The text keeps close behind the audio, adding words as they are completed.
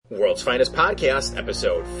World's Finest Podcast,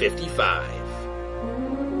 episode 55.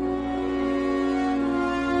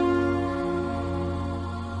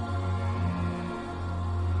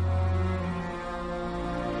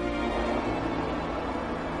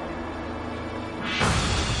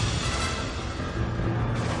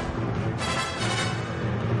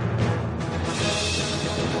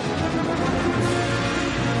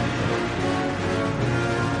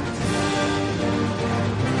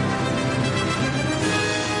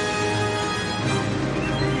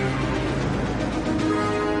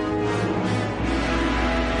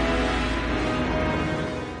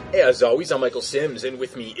 As always, I'm Michael Sims, and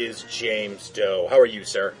with me is James Doe. How are you,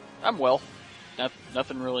 sir? I'm well.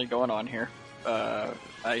 Nothing really going on here.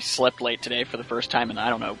 I slept late today for the first time in, I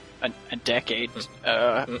don't know, a decade.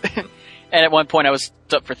 And at one point I was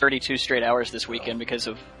up for 32 straight hours this weekend because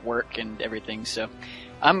of work and everything, so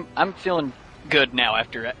I'm feeling good now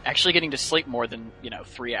after actually getting to sleep more than,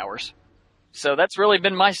 3 hours. So that's really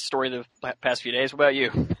been my story the past few days. What about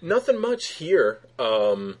you? Nothing much here.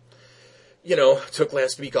 Took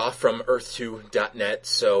last week off from Earth2.net,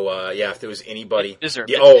 so, if there was anybody...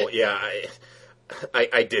 Deserved it. Oh, yeah,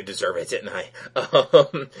 I did deserve it, didn't I?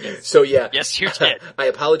 Yes, you did. I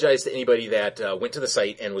apologize to anybody that went to the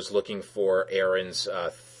site and was looking for Erin's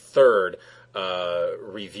third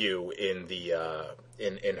review in the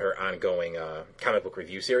in her ongoing comic book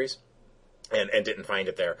review series. And didn't find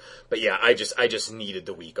it there. But yeah, I just needed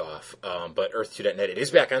the week off. But Earth2.net, it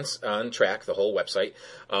is back on track, the whole website.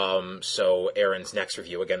 So Erin's next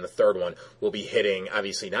review, again, the third one, will be hitting,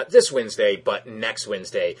 obviously not this Wednesday, but next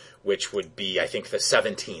Wednesday, which would be, I think, the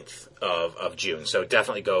 17th of June. So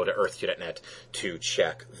definitely go to Earth2.net to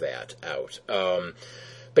check that out.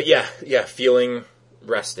 But yeah, feeling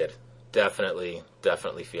rested. Definitely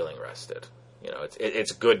feeling rested.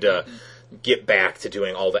 It's good to get back to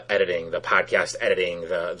doing all the editing, the podcast editing,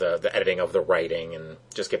 the editing of the writing, and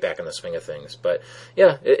just get back in the swing of things. But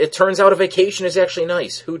yeah, it turns out a vacation is actually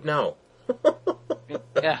nice. Who'd know?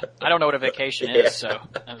 Yeah, I don't know what a vacation is, so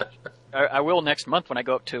I will next month when I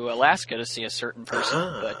go up to Alaska to see a certain person,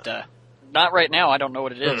 but not right now. I don't know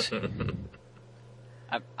what it is.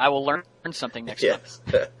 I will learn something next month.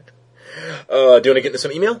 Do you want to get into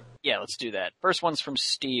some email? Yeah, let's do that. First one's from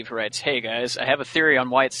Steve, who writes, "Hey guys, I have a theory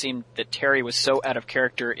on why it seemed that Terry was so out of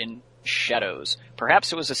character in Shadows.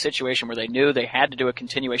 Perhaps it was a situation where they knew they had to do a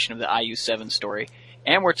continuation of the IU7 story,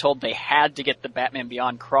 and were told they had to get the Batman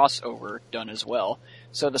Beyond crossover done as well.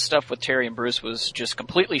 So the stuff with Terry and Bruce was just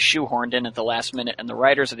completely shoehorned in at the last minute, and the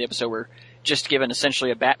writers of the episode were just given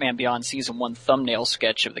essentially a Batman Beyond Season 1 thumbnail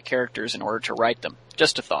sketch of the characters in order to write them.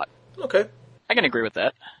 Just a thought." Okay. I can agree with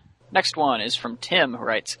that. Next one is from Tim, who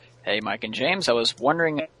writes, "Hey, Mike and James, I was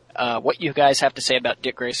wondering what you guys have to say about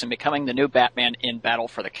Dick Grayson becoming the new Batman in Battle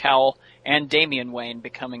for the Cowl, and Damian Wayne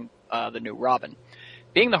becoming the new Robin.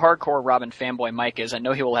 Being the hardcore Robin fanboy Mike is, I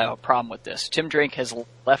know he will have a problem with this. Tim Drake has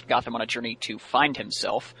left Gotham on a journey to find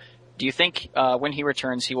himself. Do you think when he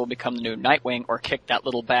returns he will become the new Nightwing, or kick that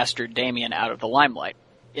little bastard Damian out of the limelight?"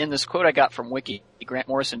 In this quote I got from Wiki, Grant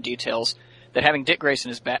Morrison details that having Dick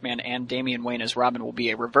Grayson as Batman and Damian Wayne as Robin will be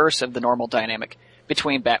a reverse of the normal dynamic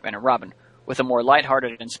between Batman and Robin, with a more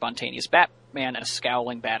lighthearted and spontaneous Batman and a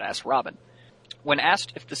scowling badass Robin. When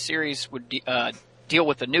asked if the series would deal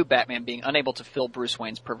with the new Batman being unable to fill Bruce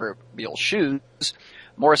Wayne's proverbial shoes,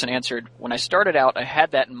 Morrison answered, "When I started out, I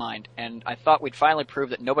had that in mind, and I thought we'd finally prove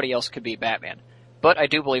that nobody else could be Batman. But I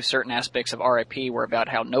do believe certain aspects of R.I.P. were about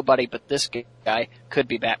how nobody but this guy could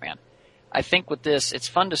be Batman. I think with this, it's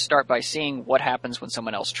fun to start by seeing what happens when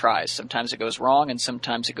someone else tries. Sometimes it goes wrong, and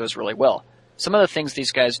sometimes it goes really well. Some of the things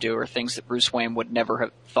these guys do are things that Bruce Wayne would never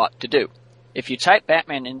have thought to do. If you type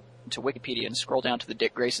Batman into Wikipedia and scroll down to the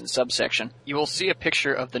Dick Grayson subsection, you will see a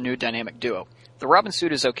picture of the new dynamic duo. The Robin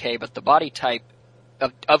suit is okay, but the body type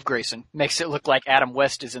of Grayson makes it look like Adam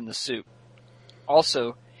West is in the suit.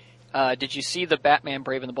 Also, did you see the Batman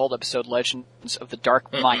Brave and the Bold episode, Legends of the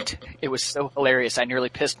Dark Might? It was so hilarious. I nearly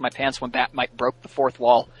pissed my pants when Batmite broke the fourth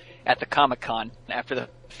wall at the Comic-Con after the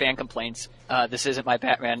fan complaints, this isn't my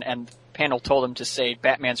Batman, and the panel told him to say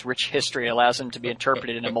Batman's rich history allows him to be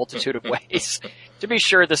interpreted in a multitude of ways. To be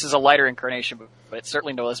sure, this is a lighter incarnation, but it's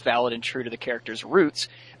certainly no less valid and true to the character's roots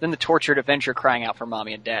than the tortured Avenger crying out for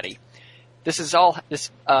mommy and daddy. This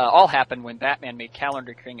all happened when Batman made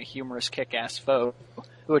Calendar King a humorous kick-ass foe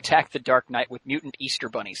who attacked the Dark Knight with mutant Easter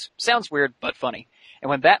bunnies. Sounds weird, but funny. And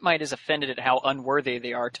when Batmite is offended at how unworthy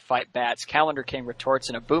they are to fight bats, Calendar King retorts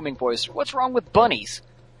in a booming voice, "What's wrong with bunnies?"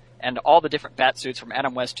 And all the different bat suits from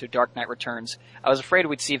Adam West to Dark Knight Returns. I was afraid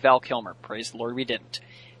we'd see Val Kilmer. Praise the Lord we didn't.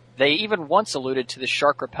 They even once alluded to the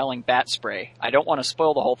shark-repelling bat spray. I don't want to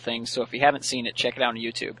spoil the whole thing, so if you haven't seen it, check it out on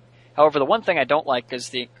YouTube. However, the one thing I don't like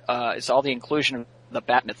is all the inclusion of the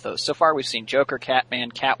Bat mythos. So far, we've seen Joker,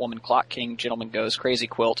 Catman, Catwoman, Clock King, Gentleman Ghost, Crazy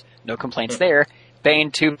Quilt. No complaints there.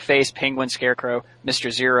 Bane, Two-Face, Penguin, Scarecrow,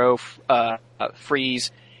 Mr. Zero,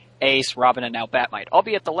 Freeze, Ace, Robin, and now Batmite.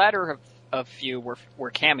 Albeit the latter of few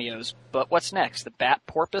were cameos. But what's next? The Bat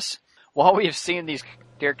Porpoise? While we have seen these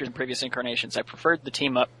characters in previous incarnations, I preferred the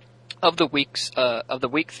team up of the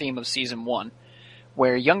week theme of season 1,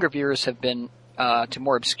 where younger viewers have been to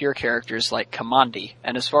more obscure characters like Kamandi,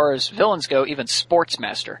 and as far as villains go, even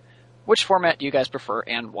Sportsmaster. Which format do you guys prefer,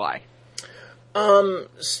 and why?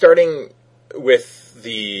 Starting with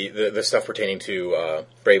the stuff pertaining to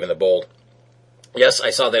Brave and the Bold. Yes, I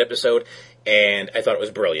saw that episode, and I thought it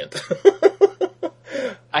was brilliant.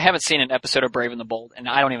 I haven't seen an episode of Brave and the Bold, and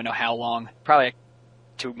I don't even know how long. Probably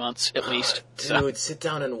 2 months at least. Dude, sit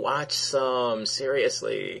down and watch some.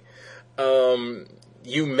 Seriously.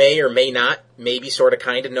 You may or may not, maybe sort of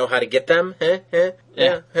kind of know how to get them.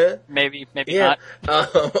 Yeah. Maybe not.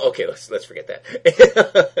 Okay, let's forget that.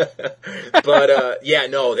 But,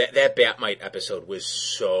 that Batmite episode was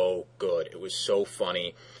so good. It was so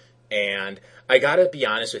funny. And I gotta be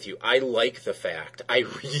honest with you, I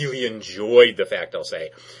really enjoyed the fact, I'll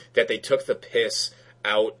say, that they took the piss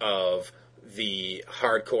out of the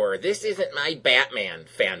hardcore, this isn't my Batman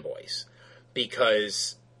fanboys.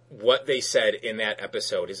 Because what they said in that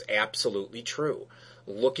episode is absolutely true.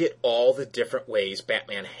 Look at all the different ways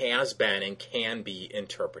Batman has been and can be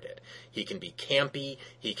interpreted. He can be campy,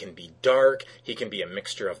 he can be dark, he can be a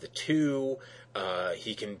mixture of the two,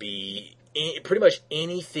 he can be pretty much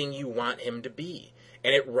anything you want him to be.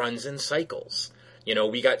 And it runs in cycles. You know,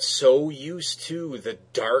 we got so used to the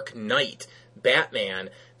Dark Knight Batman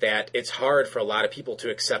that it's hard for a lot of people to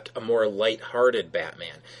accept a more lighthearted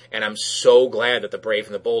Batman. And I'm so glad that the Brave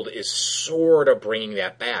and the Bold is sort of bringing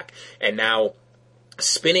that back. And now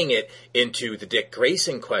spinning it into the Dick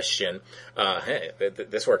Grayson question,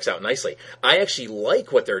 this works out nicely. I actually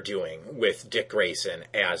like what they're doing with Dick Grayson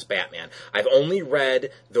as Batman. I've only read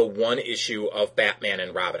the one issue of Batman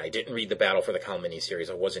and Robin. I didn't read the Battle for the Cowl miniseries.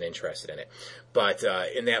 I wasn't interested in it. But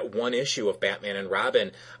in that one issue of Batman and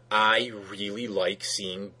Robin, I really like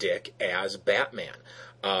seeing Dick as Batman.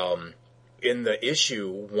 In the issue,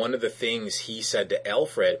 one of the things he said to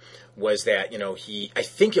Alfred was that, I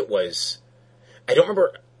think it was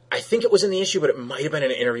in the issue, but it might have been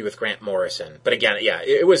in an interview with Grant Morrison. But again, yeah,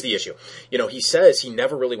 it was the issue. He says he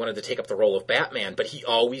never really wanted to take up the role of Batman, but he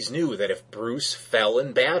always knew that if Bruce fell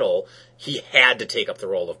in battle, he had to take up the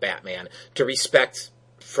role of Batman to respect,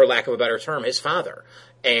 for lack of a better term, his father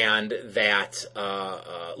and that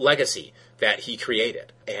legacy that he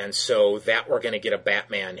created. And so that we're going to get a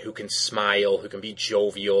Batman who can smile, who can be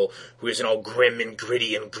jovial, who isn't all grim and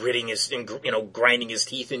gritty and grinding his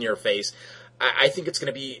teeth in your face. I think it's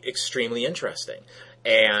going to be extremely interesting.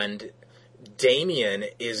 And Damian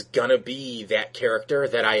is going to be that character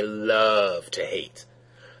that I love to hate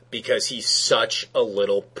because he's such a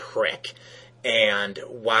little prick. And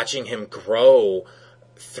watching him grow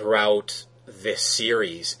throughout this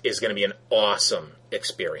series is going to be an awesome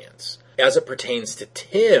experience. As it pertains to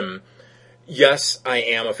Tim, yes, I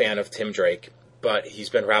am a fan of Tim Drake, but he's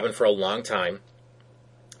been Robin for a long time.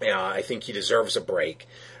 I think he deserves a break.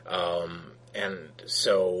 And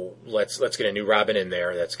so let's get a new Robin in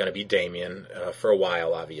there. That's going to be Damian for a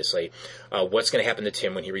while, obviously. What's going to happen to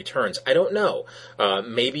Tim when he returns? I don't know.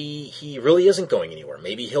 Maybe he really isn't going anywhere.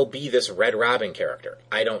 Maybe he'll be this Red Robin character.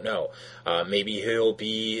 I don't know. Maybe he'll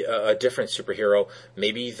be a different superhero.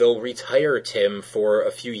 Maybe they'll retire Tim for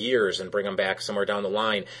a few years and bring him back somewhere down the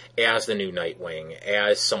line as the new Nightwing,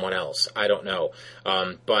 as someone else. I don't know.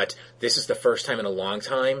 But this is the first time in a long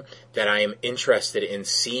time that I am interested in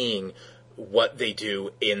seeing what they do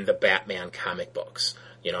in the Batman comic books.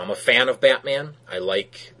 I'm a fan of Batman. I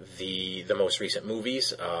like the most recent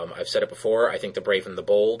movies. I've said it before. I think The Brave and the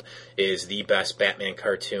Bold is the best Batman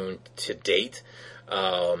cartoon to date.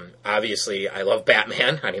 Obviously, I love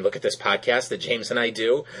Batman. I mean, look at this podcast that James and I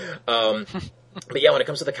do. But yeah, when it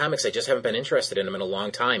comes to the comics, I just haven't been interested in them in a long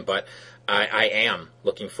time. But I am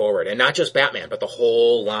looking forward. And not just Batman, but the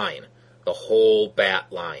whole line. The whole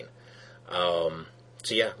Bat line.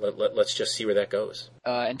 So yeah, let's just see where that goes.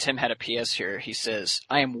 And Tim had a PS here. He says,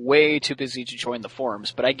 I am way too busy to join the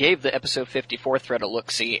forums, but I gave the episode 54 thread a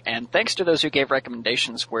look-see, and thanks to those who gave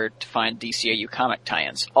recommendations where to find DCAU comic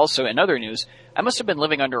tie-ins. Also, in other news, I must have been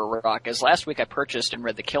living under a rock, as last week I purchased and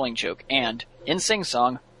read The Killing Joke, and, in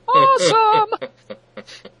sing-song, awesome!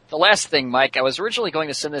 The last thing, Mike, I was originally going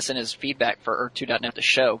to send this in as feedback for Earth 2.net, the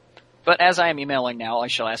show, But as I am emailing now, I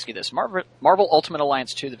shall ask you this. Marvel Ultimate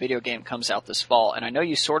Alliance 2, the video game, comes out this fall, and I know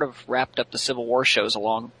you sort of wrapped up the Civil War shows a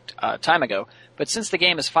long time ago, but since the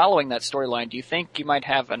game is following that storyline, do you think you might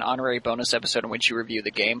have an honorary bonus episode in which you review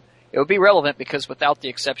the game? It would be relevant because without the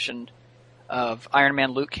exception of Iron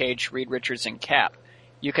Man, Luke Cage, Reed Richards, and Cap,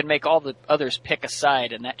 you can make all the others pick a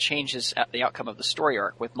side, and that changes the outcome of the story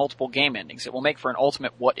arc with multiple game endings. It will make for an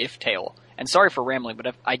ultimate what-if tale. And sorry for rambling,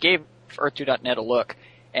 but I gave Earth2.net a look,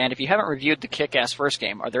 and if you haven't reviewed the kick-ass first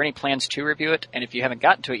game, are there any plans to review it? And if you haven't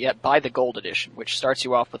gotten to it yet, buy the Gold Edition, which starts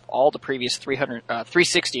you off with all the previous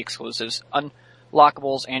 360 exclusives,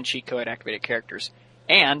 unlockables, and cheat code-activated characters.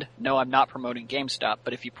 And, no, I'm not promoting GameStop,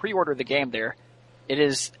 but if you pre-order the game there, it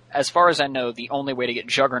is, as far as I know, the only way to get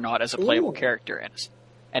Juggernaut as a playable character.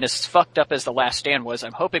 And as fucked up as The Last Stand was,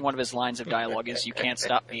 I'm hoping one of his lines of dialogue is, "You can't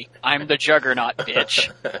stop me. I'm the Juggernaut, bitch."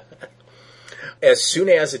 As soon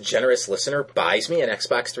as a generous listener buys me an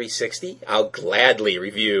Xbox 360, I'll gladly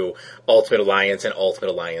review Ultimate Alliance and Ultimate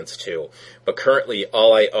Alliance 2. But currently,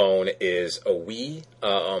 all I own is a Wii.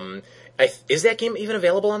 Is that game even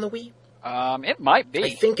available on the Wii? It might be.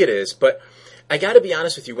 I think it is, but I gotta be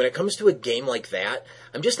honest with you, when it comes to a game like that,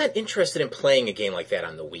 I'm just not interested in playing a game like that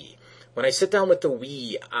on the Wii. When I sit down with the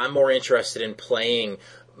Wii, I'm more interested in playing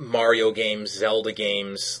Mario games, Zelda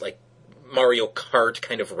games, like Mario Kart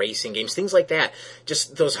kind of racing games, things like that.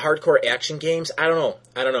 Just those hardcore action games. I don't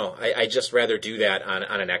know. I just rather do that on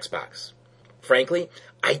an Xbox. Frankly,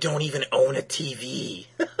 I don't even own a TV.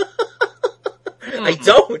 I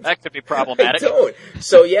don't. That could be problematic. I don't.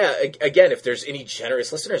 So yeah, again, if there's any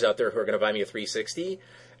generous listeners out there who are going to buy me a 360,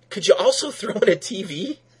 could you also throw in a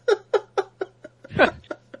TV?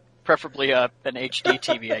 Preferably an HD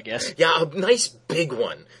TV, I guess. Yeah, a nice big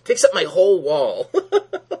one. Takes up my whole wall.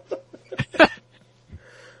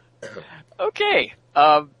 Okay.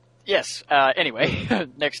 Yes. Anyway,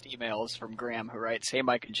 next email is from Graham, who writes, "Hey,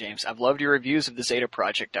 Mike and James, I've loved your reviews of the Zeta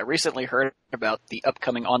Project. I recently heard about the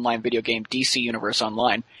upcoming online video game DC Universe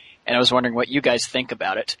Online, and I was wondering what you guys think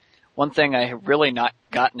about it. One thing I have really not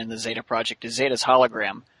gotten in the Zeta Project is Zeta's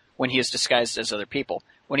hologram when he is disguised as other people.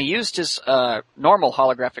 When he used his normal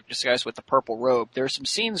holographic disguise with the purple robe, there are some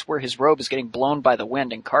scenes where his robe is getting blown by the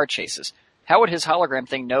wind in car chases. How would his hologram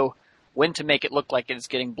thing know when to make it look like it's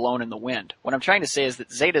getting blown in the wind? What I'm trying to say is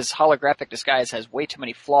that Zeta's holographic disguise has way too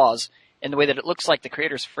many flaws in the way that it looks like the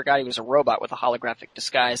creators forgot he was a robot with a holographic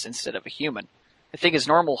disguise instead of a human. I think his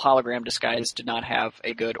normal hologram disguise did not have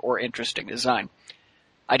a good or interesting design.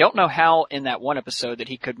 I don't know how in that one episode that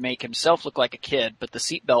he could make himself look like a kid, but the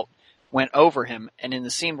seatbelt went over him, and in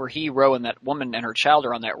the scene where he, Ro, and that woman and her child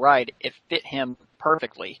are on that ride, it fit him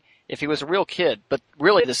perfectly. If he was a real kid, but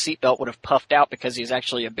really the seatbelt would have puffed out because he's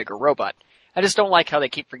actually a bigger robot. I just don't like how they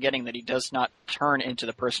keep forgetting that he does not turn into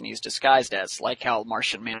the person he's disguised as, like how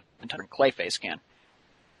Martian Manhunter and Clayface can.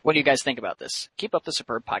 What do you guys think about this? Keep up the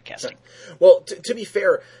superb podcasting. Well, to be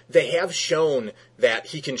fair, they have shown that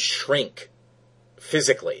he can shrink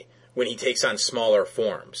physically when he takes on smaller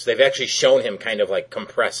forms. They've actually shown him kind of like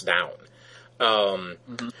compressed down.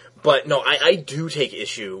 But no, I do take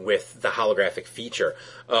issue with the holographic feature.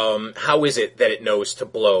 How is it that it knows to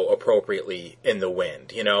blow appropriately in the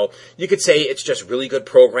wind? You know, you could say it's just really good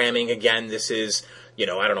programming. Again, this is,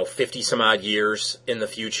 50 some odd years in the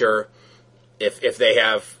future. If they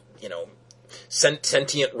have,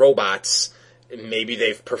 sentient robots, maybe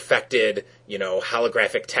they've perfected,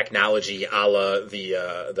 holographic technology a la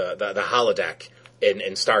the holodeck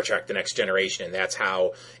in Star Trek The Next Generation, and that's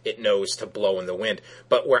how it knows to blow in the wind.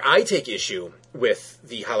 But where I take issue with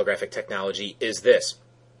the holographic technology is this.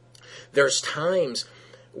 There's times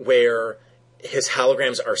where his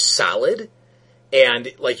holograms are solid,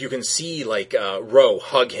 and you can see Ro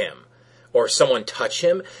hug him, or someone touch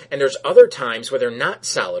him, and there's other times where they're not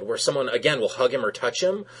solid, where someone, again, will hug him or touch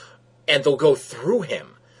him, and they'll go through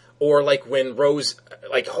him. Or when Ro's,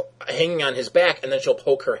 hanging on his back, and then she'll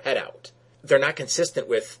poke her head out. They're not consistent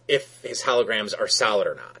with if his holograms are solid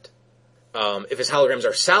or not. If his holograms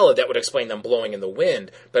are solid, that would explain them blowing in the wind.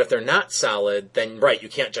 But if they're not solid, then, right, you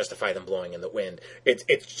can't justify them blowing in the wind.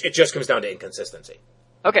 It just comes down to inconsistency.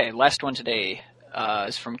 Okay, last one today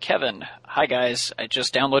is from Kevin. Hi, guys. I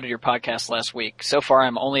just downloaded your podcast last week. So far,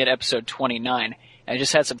 I'm only at episode 29. I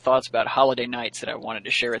just had some thoughts about holiday nights that I wanted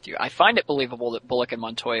to share with you. I find it believable that Bullock and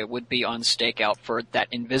Montoya would be on stakeout for that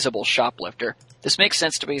invisible shoplifter. This makes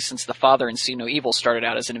sense to me since the father in See No Evil started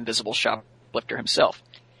out as an invisible shoplifter himself.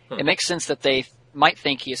 It makes sense that they might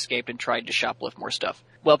think he escaped and tried to shoplift more stuff.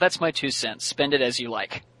 Well, that's my 2 cents. Spend it as you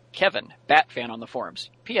like. Kevin, Bat fan on the forums.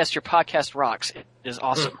 P.S. Your podcast rocks. It is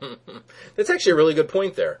awesome. That's actually a really good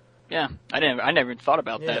point there. Yeah, I never even thought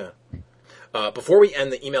about that. Before we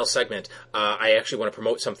end the email segment, I actually want to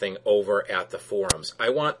promote something over at the forums. I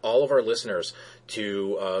want all of our listeners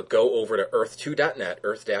to go over to earth2.net,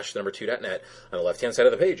 earth-2.net. On the left-hand side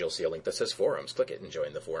of the page, you'll see a link that says forums. Click it and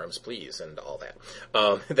join the forums, please, and all that.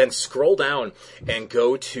 Then scroll down and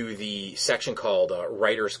go to the section called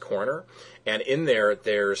Writer's Corner. And in there,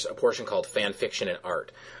 there's a portion called Fan Fiction and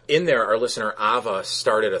Art. In there, our listener Ava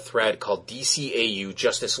started a thread called DCAU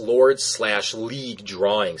Justice Lords / League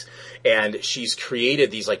Drawings. And she's created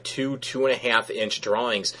these like 2.5 inch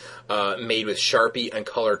drawings made with Sharpie and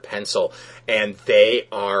colored pencil. And they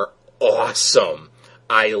are awesome.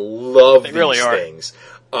 I love these really are. things.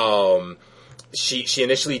 She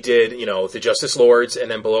initially did, the Justice Lords, and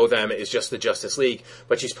then below them is just the Justice League,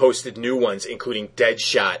 but she's posted new ones, including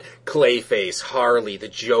Deadshot, Clayface, Harley, the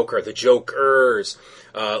Joker, the Jokers,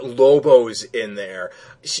 Lobo's in there.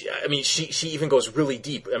 She even goes really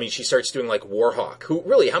deep. I mean, she starts doing like Warhawk, who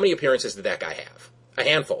really, how many appearances did that guy have? A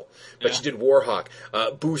handful. But she did Warhawk,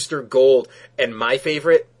 Booster Gold, and my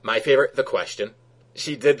favorite, The Question.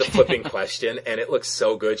 She did the flipping question, and it looks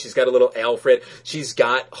so good. She's got a little Alfred. She's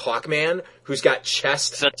got Hawkman, who's got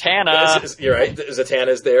chest. Zatanna. You're right.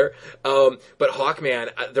 Zatanna's there. But Hawkman,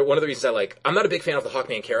 one of the reasons I'm not a big fan of the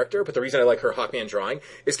Hawkman character, but the reason I like her Hawkman drawing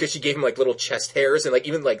is because she gave him like little chest hairs and like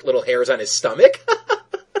even like little hairs on his stomach.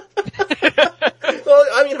 Well,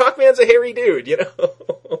 I mean, Hawkman's a hairy dude,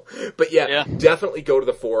 But yeah, definitely go to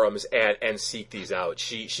the forums and seek these out.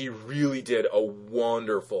 She really did a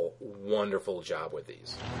wonderful, wonderful job with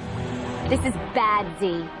these. This is bad,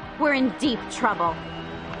 Z. We're in deep trouble.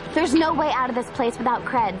 There's no way out of this place without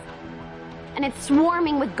creds. And it's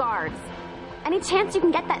swarming with guards. Any chance you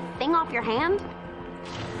can get that thing off your hand?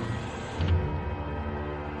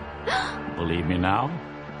 Believe me now?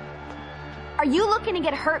 Are you looking to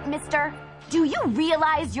get hurt, mister? Do you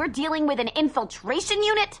realize you're dealing with an infiltration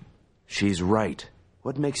unit? She's right.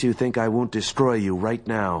 What makes you think I won't destroy you right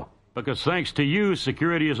now? Because thanks to you,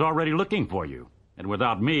 security is already looking for you. And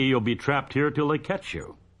without me, you'll be trapped here till they catch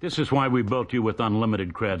you. This is why we built you with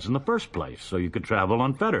unlimited creds in the first place, so you could travel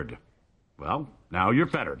unfettered. Well, now you're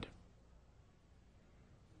fettered.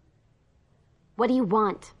 What do you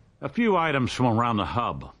want? A few items from around the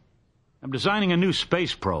hub. I'm designing a new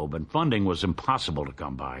space probe, and funding was impossible to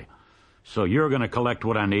come by. So you're going to collect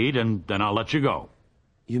what I need, and then I'll let you go.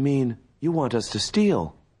 You mean you want us to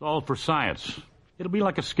steal? All for science. It'll be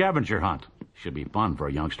like a scavenger hunt. Should be fun for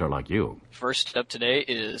a youngster like you. First up today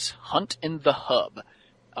is Hunt in the Hub.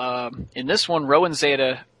 In this one, Ro and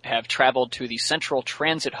Zeta have traveled to the central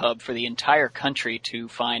transit hub for the entire country to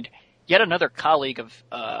find yet another colleague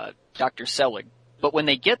of Dr. Selig. But when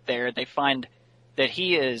they get there, they find that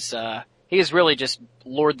he has really just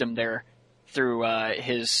lured them there through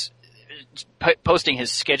his posting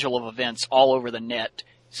his schedule of events all over the net.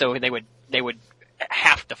 So they would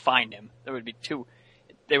have to find him. They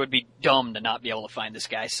would be dumb to not be able to find this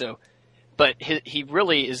guy. So, but he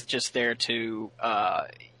really is just there to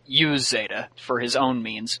use Zeta for his own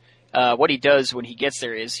means. What he does when he gets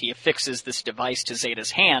there is he affixes this device to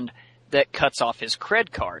Zeta's hand that cuts off his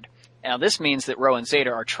cred card. Now this means that Ro and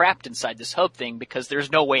Zeta are trapped inside this hub thing because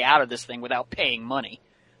there's no way out of this thing without paying money.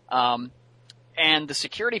 And the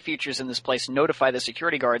security features in this place notify the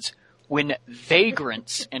security guards when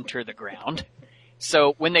vagrants enter the ground.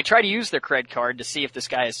 So when they try to use their cred card to see if this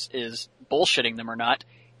guy is bullshitting them or not,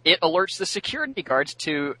 it alerts the security guards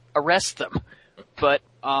to arrest them. But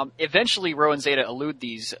eventually Ro and Zeta elude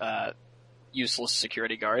these useless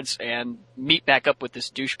security guards and meet back up with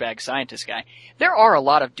this douchebag scientist guy. There are a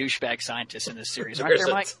lot of douchebag scientists in this series, aren't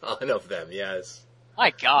there, Mike? There's a ton of them, yes.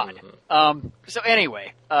 My God. So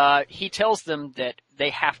anyway, he tells them that they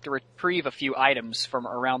have to retrieve a few items from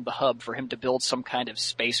around the hub for him to build some kind of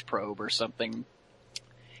space probe or something.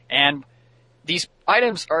 And these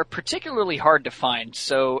items are particularly hard to find,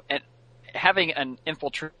 so having an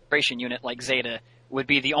infiltration unit like Zeta would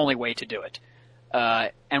be the only way to do it.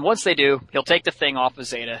 And once they do, he'll take the thing off of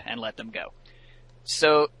Zeta and let them go.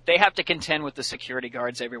 So they have to contend with the security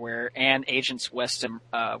guards everywhere and Agents West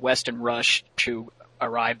and Rush to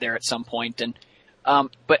arrive there at some point. And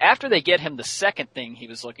but after they get him the second thing he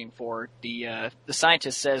was looking for, the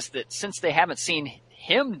scientist says that since they haven't seen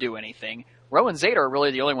him do anything, Ro and Zeta are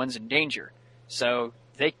really the only ones in danger. So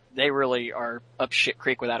they really are up shit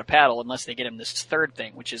creek without a paddle unless they get him this third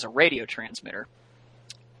thing, which is a radio transmitter.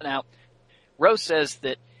 Now, Ro says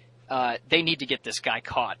that they need to get this guy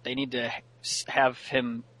caught. They need to have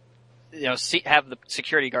him, have the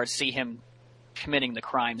security guards see him committing the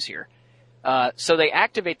crimes here. So they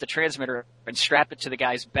activate the transmitter and strap it to the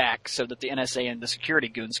guy's back so that the NSA and the security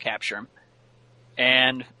goons capture him.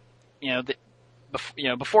 And,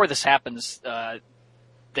 before this happens,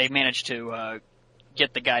 they manage to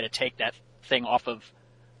get the guy to take that thing off of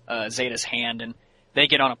Zeta's hand, and they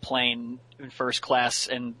get on a plane in first class,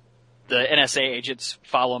 and the NSA agents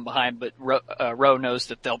follow them behind, but Ro knows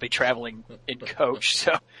that they'll be traveling in coach,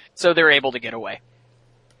 so they're able to get away.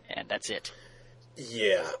 And that's it.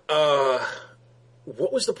 Yeah.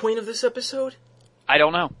 What was the point of this episode? I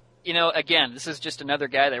don't know. Again, this is just another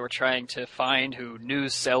guy they were trying to find who knew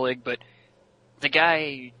Selig, but the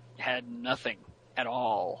guy had nothing at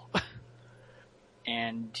all.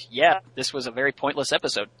 And yeah, this was a very pointless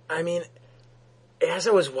episode. I mean, as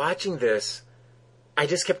I was watching this, I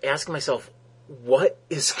just kept asking myself, what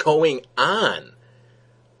is going on?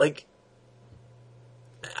 Like,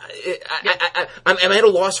 I'm at a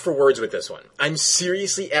loss for words with this one. I'm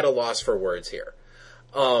seriously at a loss for words here.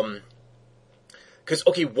 Because,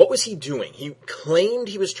 okay, what was he doing? He claimed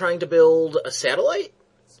he was trying to build a satellite?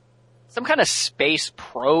 Some kind of space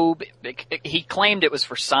probe. He claimed it was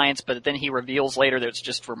for science, but then he reveals later that it's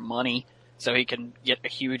just for money, so he can get a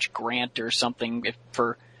huge grant or something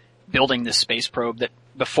for building this space probe that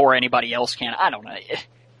before anybody else can. I don't know.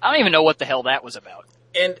 I don't even know what the hell that was about.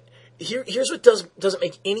 And here's what doesn't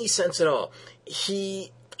make any sense at all.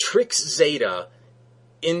 He tricks Zeta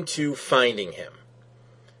into finding him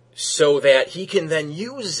so that he can then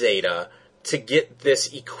use Zeta to get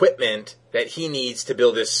this equipment that he needs to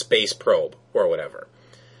build this space probe or whatever.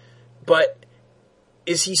 But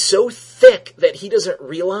is he so thick that he doesn't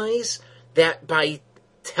realize that by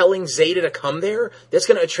telling Zeta to come there, that's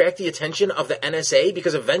going to attract the attention of the NSA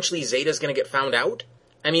because eventually Zeta's going to get found out?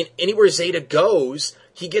 I mean, anywhere Zeta goes,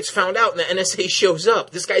 he gets found out and the NSA shows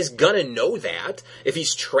up. This guy's gonna know that if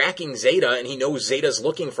he's tracking Zeta and he knows Zeta's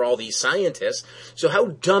looking for all these scientists. So how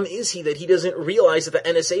dumb is he that he doesn't realize that the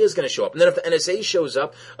NSA is gonna show up? And then if the NSA shows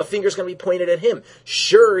up, a finger's gonna be pointed at him.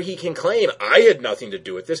 Sure, he can claim, I had nothing to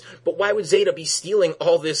do with this, but why would Zeta be stealing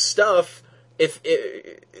all this stuff if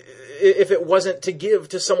it wasn't to give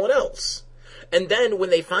to someone else? And then when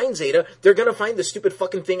they find Zeta, they're going to find the stupid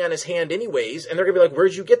fucking thing on his hand anyways, and they're going to be like,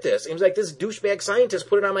 where'd you get this? And he's like, this douchebag scientist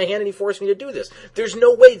put it on my hand and he forced me to do this. There's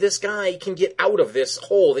no way this guy can get out of this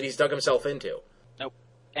hole that he's dug himself into. Nope.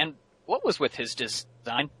 And what was with his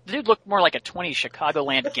design? The dude looked more like a 20s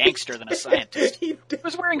Chicagoland gangster than a scientist. He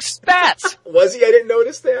was wearing spats! Was he? I didn't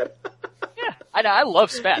notice that. Yeah, I love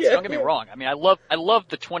spats. Yeah, don't get me wrong. I mean, I love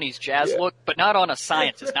the 20s jazz look, but not on a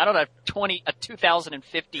scientist, not on a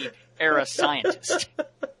 2050 era scientist.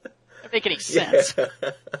 Doesn't make any sense. Yeah.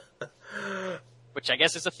 Which I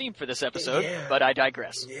guess is a theme for this episode, but I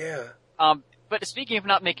digress. Yeah. But speaking of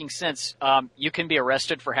not making sense, you can be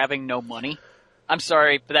arrested for having no money. I'm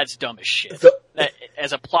sorry, but that's dumb as shit.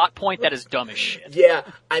 As a plot point, that is dumb as shit. Yeah,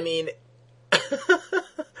 I mean,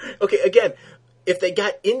 okay, again, if they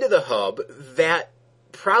got into the hub, that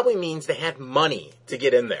probably means they had money to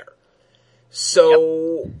get in there.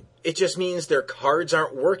 So it just means their cards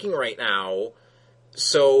aren't working right now.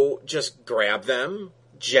 So just grab them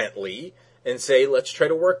gently and say, let's try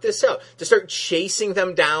to work this out. To start chasing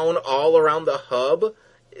them down all around the hub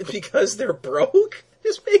because they're broke?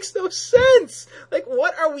 This makes no sense. Like,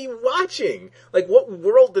 what are we watching? Like, what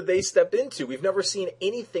world did they step into? We've never seen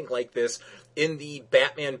anything like this in the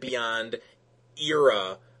Batman Beyond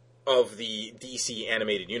era of the DC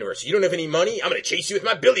animated universe. You don't have any money? I'm going to chase you with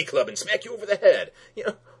my billy club and smack you over the head. You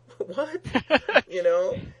know, what? You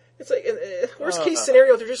know? It's like, worst case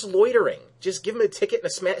scenario, they're just loitering. Just give them a ticket and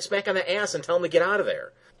a smack on the ass and tell them to get out of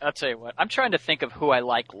there. I'll tell you what. I'm trying to think of who I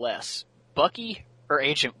like less. Bucky or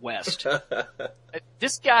Agent West?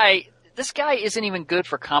 This guy isn't even good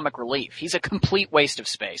for comic relief. He's a complete waste of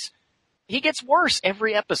space. He gets worse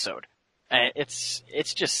every episode. It's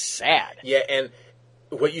just sad. Yeah, and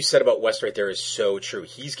what you said about West right there is so true.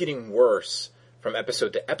 He's getting worse from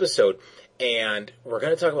episode to episode, and we're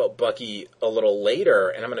going to talk about Bucky a little later,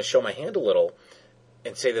 and I'm going to show my hand a little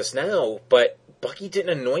and say this now, but Bucky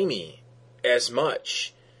didn't annoy me as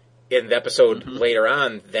much in the episode later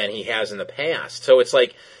on than he has in the past. So it's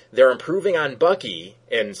like they're improving on Bucky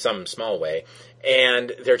in some small way,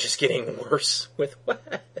 and they're just getting worse with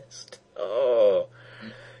West. Oh,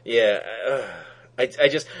 yeah.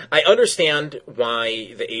 I understand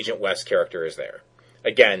why the Agent West character is there.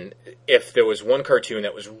 Again, if there was one cartoon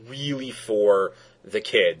that was really for the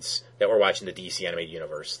kids that were watching the DC animated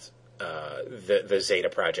universe, the Zeta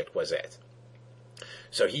Project was it.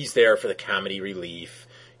 So he's there for the comedy relief.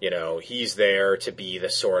 You know, he's there to be the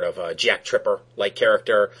sort of Jack Tripper-like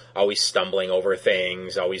character, always stumbling over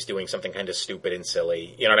things, always doing something kind of stupid and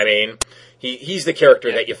silly. You know what I mean? He's the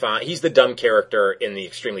character that you find. He's the dumb character in the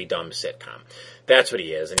extremely dumb sitcom. That's what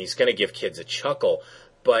he is, and he's going to give kids a chuckle.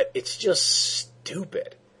 But it's just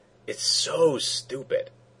stupid. It's so stupid.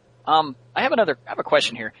 I have a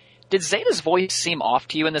question here. Did Zeta's voice seem off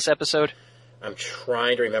to you in this episode? I'm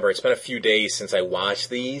trying to remember. It's been a few days since I watched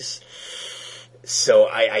these, so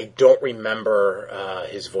I don't remember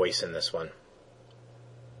his voice in this one.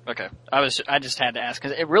 Okay, I just had to ask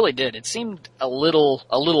because it really did. It seemed a little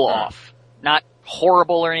off. Not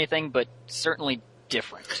horrible or anything, but certainly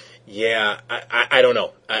different. Yeah, I don't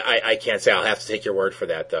know. I can't say. I'll have to take your word for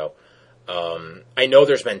that, though. I know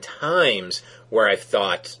there's been times where I've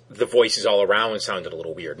thought the voices all around sounded a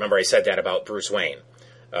little weird. Remember I said that about Bruce Wayne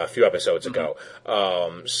a few episodes ago.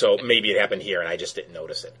 So maybe it happened here and I just didn't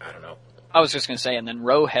notice it. I don't know. I was just going to say, and then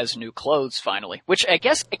Ro has new clothes finally, which I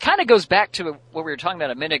guess it kind of goes back to what we were talking about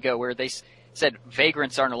a minute ago where they said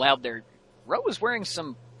vagrants aren't allowed there. Ro was wearing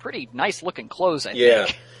some pretty nice looking clothes, I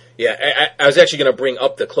think. Yeah, I was actually going to bring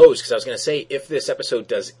up the clothes because I was going to say if this episode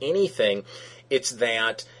does anything, it's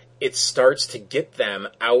that it starts to get them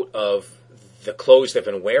out of the clothes they've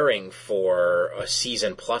been wearing for a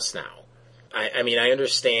season plus now. I mean, I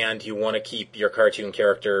understand you want to keep your cartoon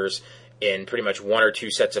characters in pretty much one or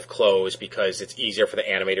two sets of clothes because it's easier for the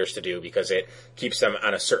animators to do because it keeps them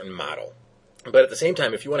on a certain model. But at the same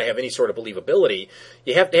time, if you want to have any sort of believability,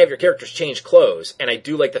 you have to have your characters change clothes. And I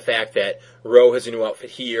do like the fact that Ro has a new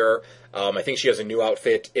outfit here. I think she has a new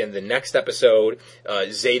outfit in the next episode.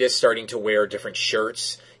 Zeta's starting to wear different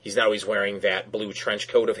shirts. He's not always wearing that blue trench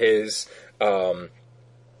coat of his.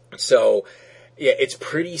 So, yeah, it's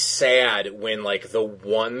pretty sad when, like, the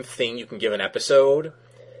one thing you can give an episode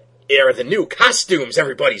are the new costumes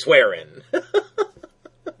everybody's wearing.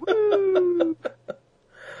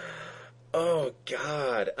 Oh,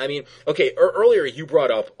 God. I mean, okay, earlier you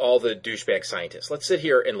brought up all the douchebag scientists. Let's sit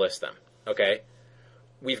here and list them, okay?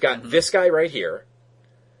 We've got this guy right here.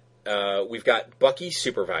 We've got Bucky's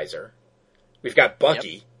supervisor. We've got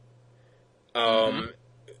Bucky. Yep.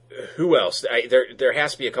 Who else? There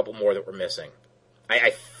has to be a couple more that we're missing.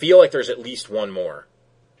 I feel like there's at least one more.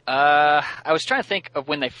 I was trying to think of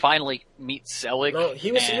when they finally meet Zelig. No,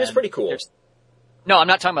 he was pretty cool. No, I'm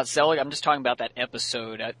not talking about Zelig. I'm just talking about that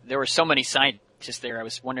episode. There were so many scientists there. I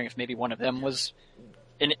was wondering if maybe one of them was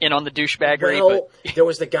in on the douchebaggery. Well, there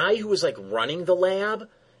was the guy who was like running the lab.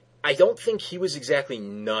 I don't think he was exactly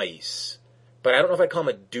nice, but I don't know if I'd call him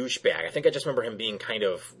a douchebag. I think I just remember him being kind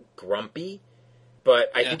of grumpy.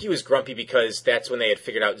 But I think he was grumpy because that's when they had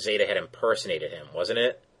figured out Zeta had impersonated him, wasn't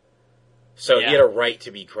it? So he had a right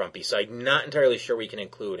to be grumpy. So I'm not entirely sure we can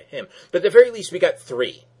include him. But at the very least, we got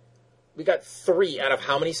 3. We got 3 out of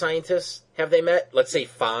how many scientists have they met? Let's say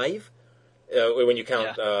 5, when you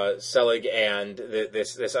count Zelig and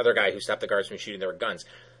this other guy who stopped the guards from shooting their guns.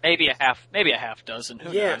 Maybe a half dozen.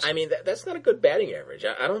 Who knows? I mean that's not a good batting average.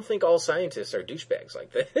 I don't think all scientists are douchebags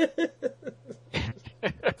like that.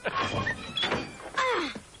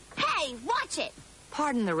 Hey, watch it!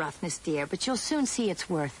 Pardon the roughness, dear, but you'll soon see it's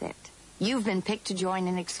worth it. You've been picked to join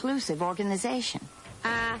an exclusive organization.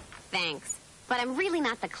 Thanks. But I'm really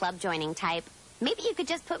not the club joining type. Maybe you could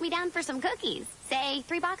just put me down for some cookies. Say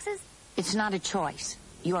 3 boxes? It's not a choice.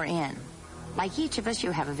 You're in. Like each of us,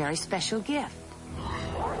 you have a very special gift.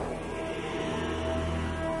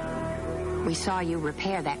 We saw you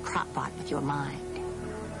repair that crop bot with your mind.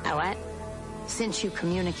 A what? Since you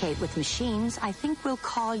communicate with machines, I think we'll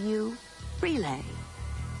call you Relay.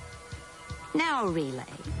 Now, Relay,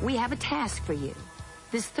 we have a task for you.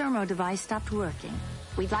 This thermo device stopped working.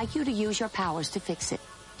 We'd like you to use your powers to fix it.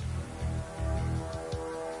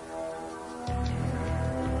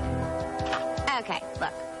 Okay,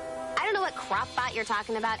 look. I don't know what crop bot you're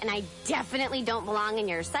talking about, and I definitely don't belong in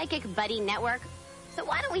your psychic buddy network. So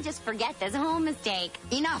why don't we just forget this whole mistake?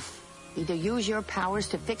 Enough! Either use your powers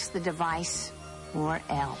to fix the device, or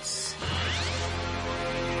else.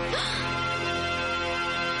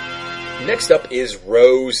 Next up is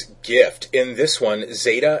Ro's gift. In this one,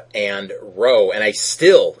 Zeta and Ro. And I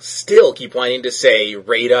still keep wanting to say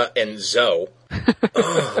Rada and Zoe.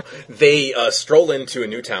 They stroll into a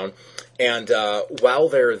new town. And while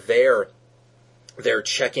they're there, they're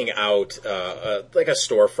checking out like a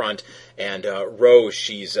storefront. And Ro,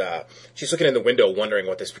 she's looking in the window wondering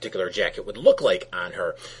what this particular jacket would look like on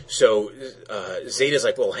her. So Zeta's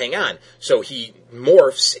like, well, hang on. So he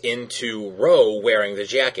morphs into Ro wearing the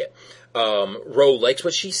jacket. Ro likes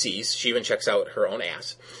what she sees. She even checks out her own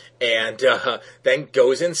ass. And then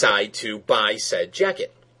goes inside to buy said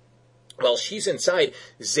jacket. While she's inside,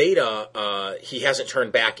 Zeta, he hasn't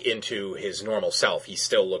turned back into his normal self. He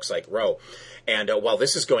still looks like Ro. And while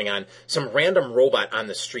this is going on, some random robot on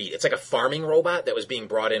the street, it's like a farming robot that was being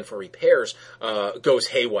brought in for repairs, goes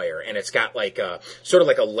haywire. And it's got like sort of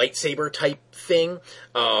like a lightsaber type thing,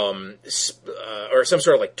 or some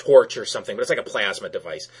sort of like torch or something, but it's like a plasma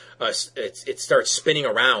device. It starts spinning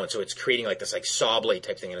around, so it's creating like this like saw blade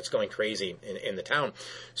type thing, and it's going crazy in the town.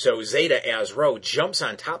 So Zeta, as Ro, jumps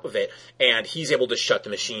on top of it, and he's able to shut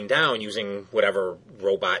the machine down using whatever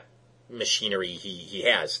robot machinery he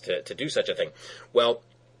has to do such a thing. Well,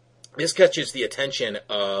 this catches the attention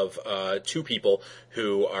of two people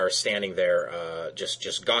who are standing there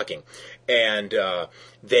just gawking. And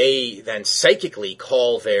they then psychically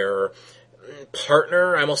call their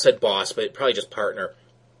partner, I almost said boss, but probably just partner,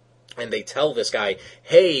 and they tell this guy,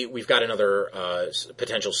 hey, we've got another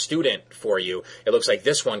potential student for you. It looks like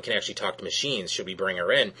this one can actually talk to machines. Should we bring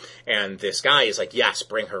her in? And this guy is like, yes,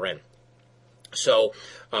 bring her in. So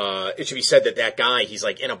it should be said that guy, he's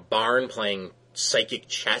like in a barn playing psychic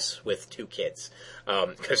chess with two kids,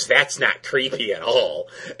 because that's not creepy at all.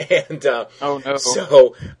 And oh no!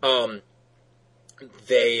 So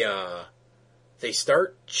they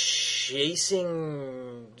start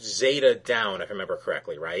chasing Zeta down, if I remember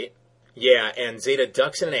correctly, right? Yeah, and Zeta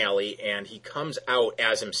ducks in an alley, and he comes out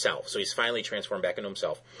as himself. So he's finally transformed back into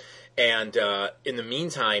himself. And in the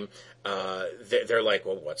meantime, they're like,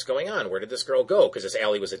 well, what's going on? Where did this girl go? Because this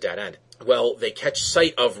alley was a dead end. Well, they catch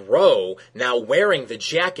sight of Ro now wearing the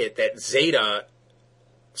jacket that Zeta,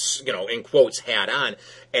 in quotes, had on.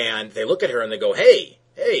 And they look at her and they go, hey,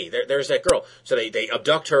 there's that girl. So they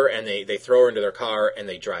abduct her and they throw her into their car and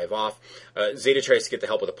they drive off. Zeta tries to get the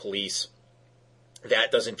help of the police.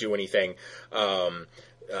 That doesn't do anything.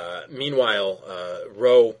 Meanwhile,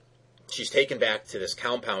 Ro, she's taken back to this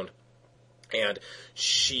compound. And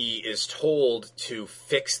she is told to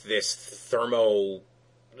fix this thermal,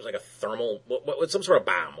 it was like a thermal, what some sort of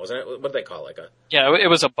bomb, wasn't it? What did they call it? Yeah, it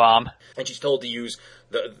was a bomb. And she's told to use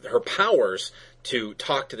her powers to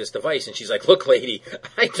talk to this device. And she's like, look, lady,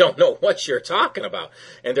 I don't know what you're talking about.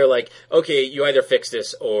 And they're like, okay, you either fix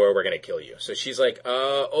this or we're going to kill you. So she's like,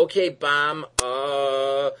 okay, bomb,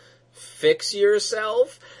 fix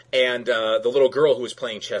yourself. And the little girl who was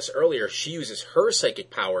playing chess earlier, she uses her psychic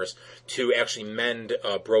powers to actually mend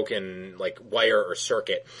a broken wire or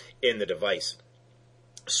circuit in the device.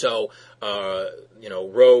 So,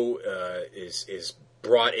 Ro is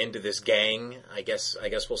brought into this gang, I guess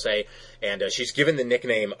we'll say, and she's given the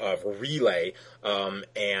nickname of Relay.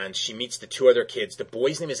 And she meets the two other kids. The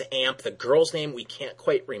boy's name is Amp. The girl's name we can't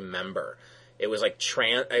quite remember. It was like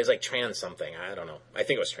Trans something. I don't know. I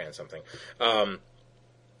think it was Trans something.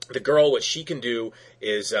 The girl, what she can do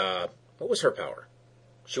is, what was her power?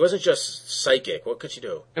 She wasn't just psychic. What could she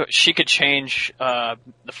do? She could change the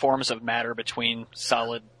forms of matter between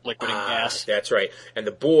solid, liquid, and gas. That's right. And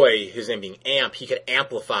the boy, his name being Amp, he could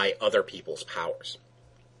amplify other people's powers.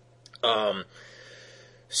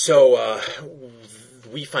 So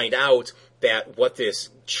we find out that what this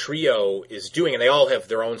trio is doing, and they all have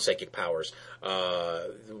their own psychic powers.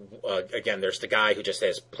 Again, there's the guy who just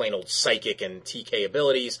has plain old psychic and TK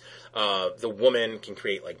abilities. The woman can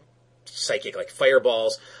create psychic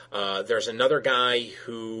fireballs. There's another guy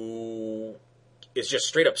who is just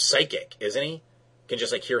straight up psychic, isn't he? Can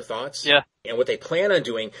just hear thoughts. Yeah. And what they plan on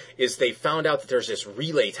doing is they found out that there's this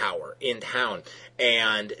relay tower in town,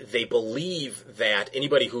 and they believe that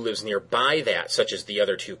anybody who lives nearby that, such as the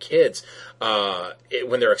other two kids,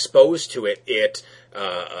 when they're exposed to it, it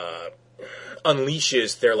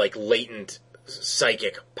unleashes their latent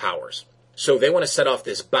psychic powers. So they want to set off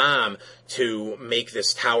this bomb to make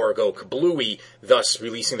this tower go kablooey, thus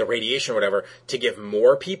releasing the radiation or whatever, to give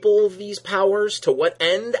more people these powers. To what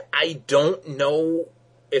end? I don't know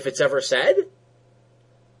if it's ever said.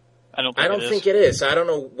 I don't think it is. I don't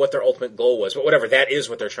know what their ultimate goal was, but whatever, that is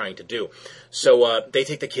what they're trying to do. So they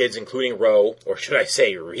take the kids, including Ro, or should I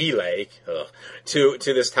say Relay, to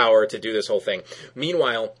this tower to do this whole thing.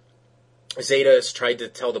 Meanwhile, Zeta has tried to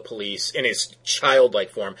tell the police in his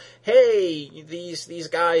childlike form, hey, these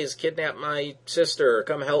guys kidnapped my sister,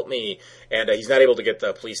 come help me. And he's not able to get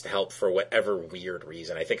the police to help for whatever weird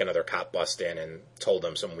reason. I think another cop bust in and told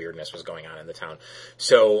them some weirdness was going on in the town.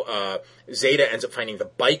 So Zeta ends up finding the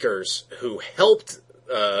bikers who helped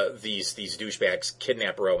these douchebags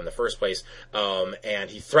kidnap Ro in the first place, and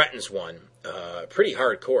he threatens one, pretty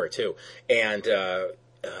hardcore too. And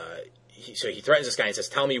so he threatens this guy and says,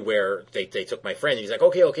 tell me where they took my friend. And he's like,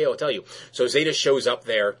 okay, I'll tell you. So Zeta shows up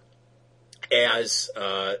there, as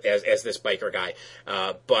this biker guy,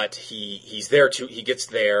 but he gets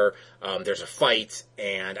there. There's a fight,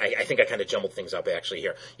 and I think I kind of jumbled things up actually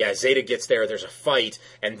here. Yeah, Zeta gets there. There's a fight,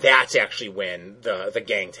 and that's actually when the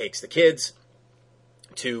gang takes the kids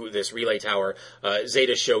to this relay tower.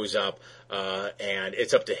 Zeta shows up, and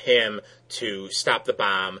it's up to him to stop the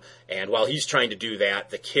bomb. And while he's trying to do that,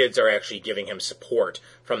 the kids are actually giving him support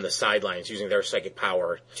from the sidelines, using their psychic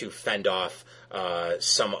power to fend off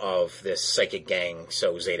some of this psychic gang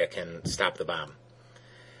so Zeta can stop the bomb.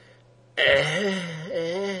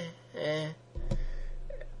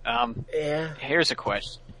 Yeah. Here's a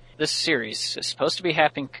question. This series is supposed to be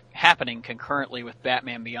happening concurrently with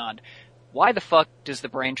Batman Beyond. Why the fuck does the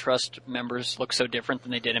Brain Trust members look so different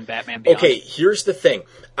than they did in Batman Beyond? Okay, here's the thing.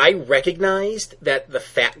 I recognized that the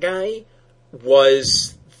fat guy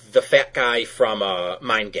was the fat guy from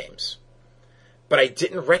Mind Games. But I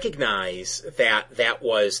didn't recognize that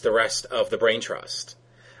was the rest of the Brain Trust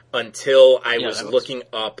until I was looking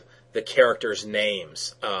up the characters'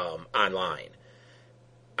 names online.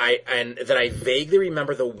 And then I vaguely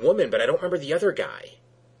remember the woman, but I don't remember the other guy.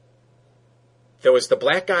 There was the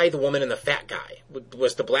black guy, the woman, and the fat guy.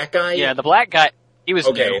 Was the black guy? Yeah, the black guy, he was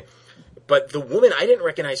new. But the woman, I didn't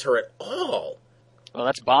recognize her at all. Well,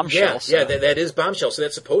 that's Bombshell. Yeah, that is Bombshell, so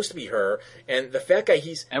that's supposed to be her. And the fat guy,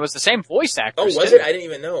 And it was the same voice actor. Oh, was it? I didn't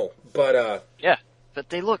even know. But, yeah, but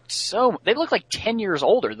they looked like 10 years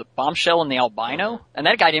older, the Bombshell and the albino. And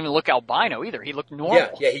that guy didn't even look albino either. He looked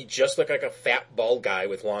normal. Yeah, he just looked like a fat, bald guy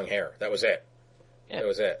with long hair. That was it. Yeah. That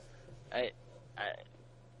was it.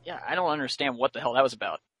 I don't understand what the hell that was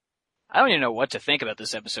about. I don't even know what to think about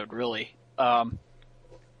this episode, really. I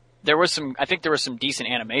think there were some decent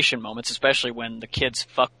animation moments, especially when the kids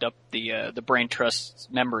fucked up the Brain Trust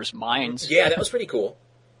members' minds. Yeah, that was pretty cool.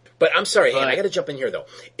 But I'm sorry, I got to jump in here though.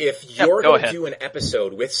 If you're going to do an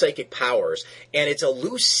episode with psychic powers and it's a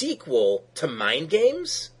loose sequel to Mind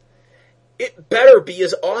Games, it better be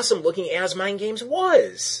as awesome looking as Mind Games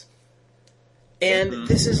was. And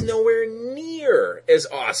this is nowhere near as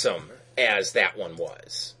awesome as that one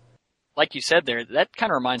was. Like you said there, that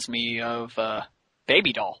kind of reminds me of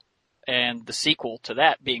Baby Doll, and the sequel to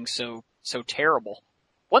that being so terrible.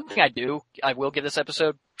 One thing I will give this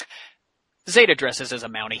episode, Zeta dresses as a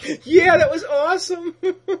Mountie. Yeah, that was awesome.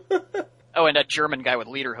 Oh, and that German guy with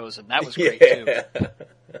lederhosen, that was great too.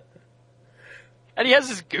 And he has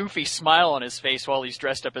this goofy smile on his face while he's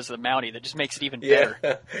dressed up as the Mountie that just makes it even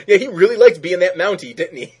better. Yeah, he really liked being that Mountie,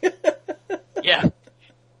 didn't he? Yeah.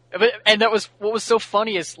 And that was, what was so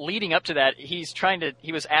funny is leading up to that, he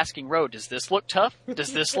was asking Ro, does this look tough?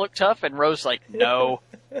 Does this look tough? And Ro's like, no.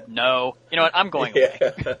 You know what? I'm going away.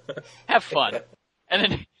 Have fun. And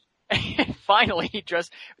then finally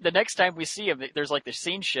the next time we see him, there's like the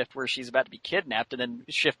scene shift where she's about to be kidnapped and then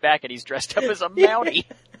shift back and he's dressed up as a Mountie.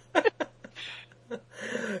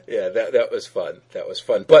 Yeah, that was fun. That was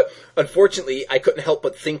fun. But unfortunately, I couldn't help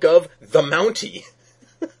but think of the Mountie.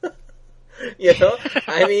 You know?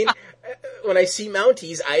 I mean, when I see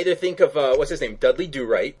Mounties, I either think of, what's his name, Dudley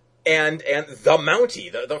Do-Right, and the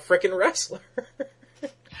Mountie, the frickin' wrestler.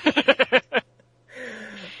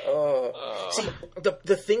 See,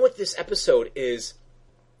 the thing with this episode is,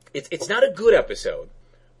 it's not a good episode,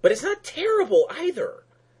 but it's not terrible either.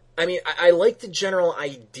 I mean, I like the general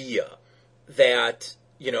idea that,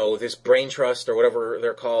 this Brain Trust or whatever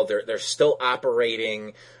they're called, they're still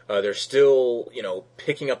operating, they're still,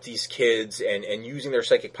 picking up these kids and using their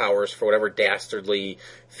psychic powers for whatever dastardly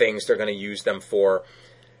things they're going to use them for.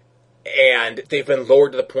 And they've been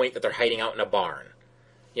lowered to the point that they're hiding out in a barn.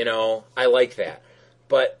 I like that.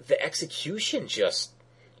 But the execution just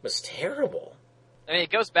was terrible. I mean,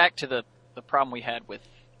 it goes back to the problem we had with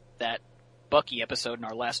that Bucky episode in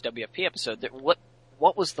our last WFP episode. That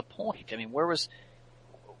what was the point? I mean, what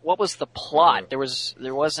was the plot? There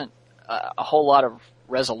wasn't a whole lot of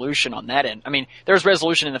resolution on that end. I mean, there was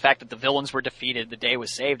resolution in the fact that the villains were defeated, the day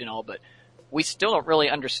was saved and all, but we still don't really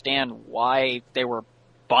understand why they were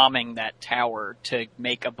bombing that tower to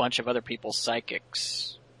make a bunch of other people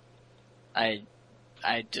psychics. I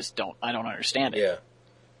don't understand it.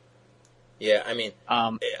 Yeah, I mean,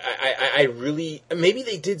 I really, maybe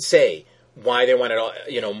they did say why they wanted,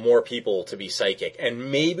 more people to be psychic,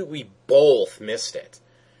 and maybe we both missed it.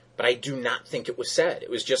 But I do not think it was said. It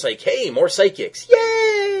was just like, hey, more psychics.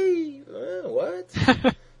 Yay! What?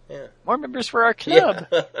 Yeah. More members for our club.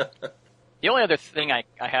 Yeah. The only other thing I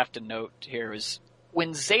have to note here is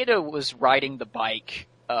when Zeta was riding the bike,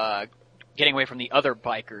 getting away from the other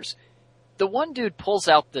bikers, the one dude pulls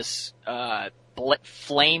out this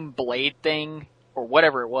flame blade thing, or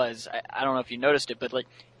whatever it was. I don't know if you noticed it, but like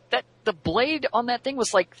the blade on that thing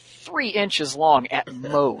was like 3 inches long at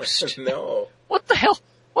most. No. What the hell?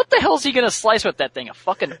 What the hell is he gonna slice with that thing? A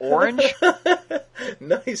fucking orange?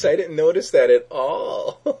 Nice. I didn't notice that at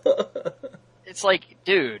all. It's like,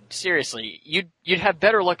 dude, seriously, you'd have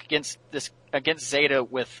better luck against Zeta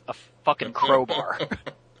with a fucking crowbar.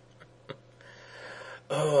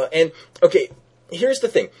 And okay, here's the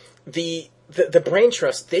thing: the Brain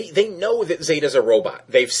Trust, they know that Zeta's a robot.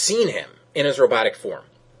 They've seen him in his robotic form.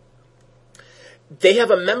 They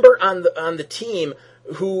have a member on the team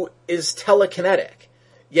who is telekinetic,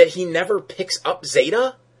 yet he never picks up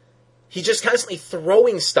Zeta. He's just constantly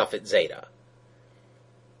throwing stuff at Zeta.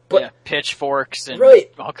 But, yeah, pitchforks and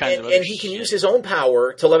all kinds of other and he can use his own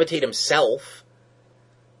power to levitate himself.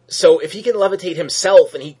 So if he can levitate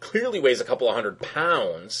himself, and he clearly weighs a couple of 100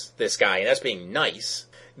 pounds, this guy, and that's being nice,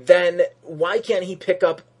 then why can't he pick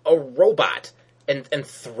up a robot and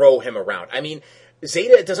throw him around? I mean,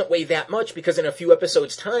 Zeta doesn't weigh that much because in a few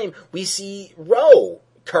episodes' time, we see Ro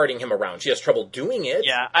carting him around. She has trouble doing it.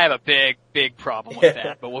 Yeah, I have a big problem with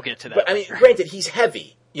that, but we'll get to that But later. I mean, granted, he's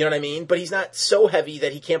heavy. You know what I mean? But he's not so heavy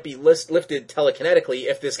that he can't be lifted telekinetically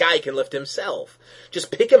if this guy can lift himself. Just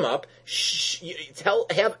pick him up,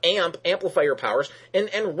 have amplifier powers,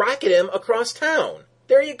 and rocket him across town.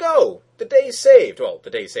 There you go. The day's saved. Well, the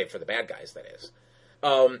day's saved for the bad guys, that is.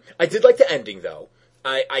 I did like the ending, though.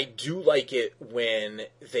 I do like it when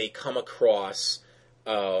they come across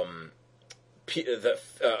the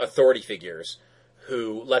authority figures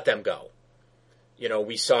who let them go. You know,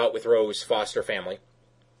 we saw it with Ro's foster family.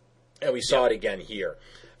 And we saw it again here.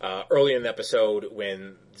 Early in the episode,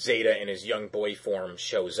 when Zeta in his young boy form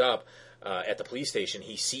shows up at the police station,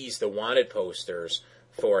 he sees the wanted posters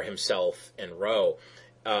for himself and Ro.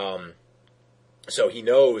 So he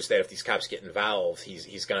knows that if these cops get involved,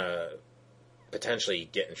 he's going to potentially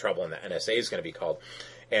get in trouble, and the NSA is going to be called.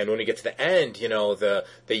 And when we get to the end, you know, the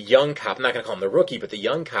young cop, I'm not going to call him the rookie, but the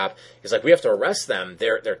young cop is like, we have to arrest them.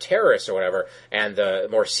 They're terrorists or whatever. And the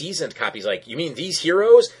more seasoned cop, he's like, you mean these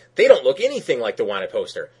heroes? They don't look anything like the wanted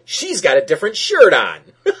poster. She's got a different shirt on.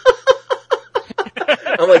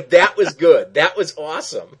 I'm like, that was good. That was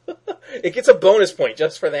awesome. It gets a bonus point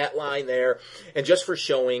just for that line there and just for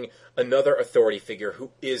showing another authority figure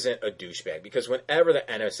who isn't a douchebag. Because whenever the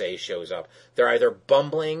NSA shows up, they're either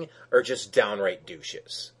bumbling or just downright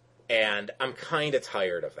douches. And I'm kind of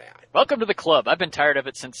tired of that. Welcome to the club. I've been tired of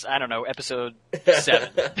it since, I don't know, episode 7.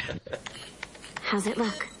 How's it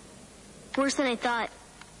look? Worse than I thought.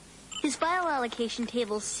 His file allocation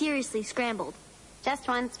table's seriously scrambled. Just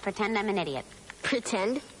once, pretend I'm an idiot.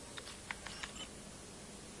 Pretend?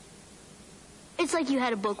 It's like you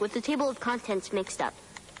had a book with the table of contents mixed up.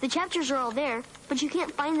 The chapters are all there, but you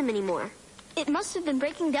can't find them anymore. It must have been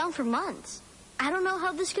breaking down for months. I don't know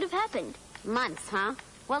how this could have happened. Months, huh?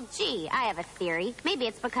 Well, gee, I have a theory. Maybe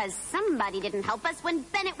it's because somebody didn't help us when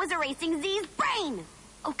Bennett was erasing Z's brain.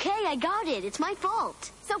 Okay, I got it. It's my fault.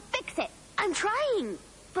 So fix it. I'm trying,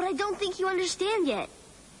 but I don't think you understand yet.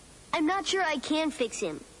 I'm not sure I can fix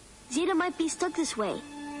him. Zeta might be stuck this way.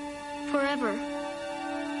 Forever.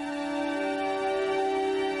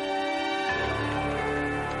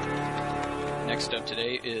 Next up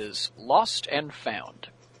today is Lost and Found.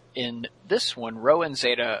 In this one, Ro and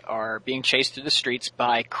Zeta are being chased through the streets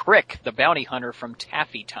by Crick, the bounty hunter from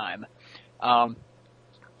Taffy Time.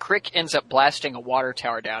 Crick ends up blasting a water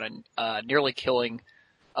tower down and nearly killing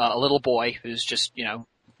a little boy who's just,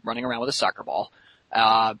 running around with a soccer ball.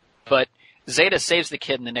 But Zeta saves the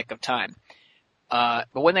kid in the nick of time. But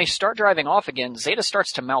when they start driving off again, Zeta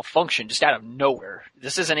starts to malfunction just out of nowhere.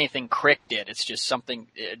 This isn't anything Crick did. It's just something,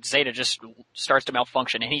 Zeta just starts to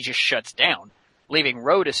malfunction and he just shuts down, leaving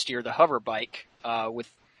Ro to steer the hover bike,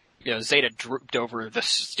 with, Zeta drooped over the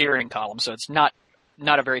steering column. So it's not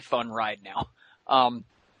a very fun ride now.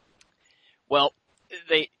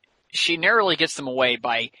 She narrowly gets them away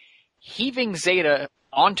by heaving Zeta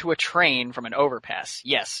onto a train from an overpass.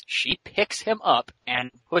 Yes, she picks him up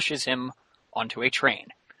and pushes him onto a train.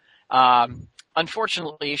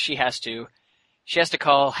 Unfortunately, she has to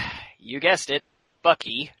call, you guessed it,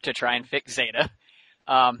 Bucky to try and fix Zeta.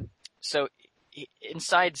 So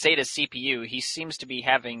inside Zeta's CPU, he seems to be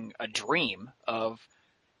having a dream of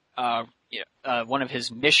one of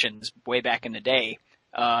his missions way back in the day,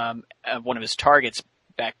 one of his targets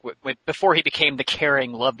back before he became the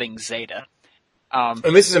caring, loving Zeta.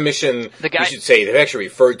 And this is a mission, we should say, they've actually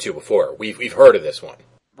referred to before. We've heard of this one.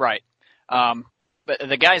 Right. But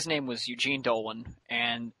the guy's name was Eugene Dolan,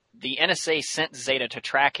 and the NSA sent Zeta to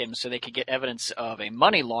track him so they could get evidence of a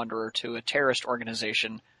money launderer to a terrorist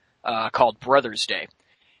organization called Brothers Day.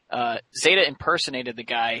 Zeta impersonated the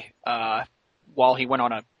guy while he went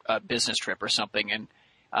on business trip or something, and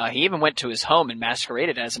he even went to his home and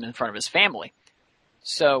masqueraded as him in front of his family.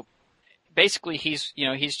 So basically, he's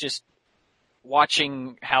just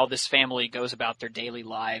watching how this family goes about their daily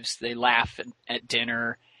lives. They laugh at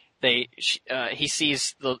dinner. He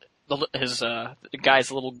sees his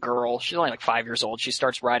guy's little girl. She's only like 5 years old. She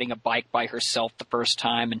starts riding a bike by herself the first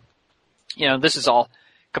time, and this is all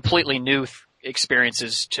completely new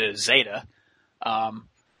experiences to Zeta.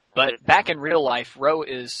 But back in real life, Ro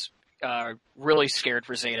is really scared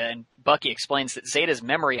for Zeta, and Bucky explains that Zeta's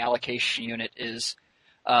memory allocation unit is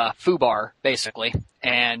FUBAR, basically,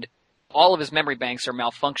 and all of his memory banks are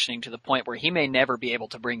malfunctioning to the point where he may never be able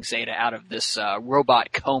to bring Zeta out of this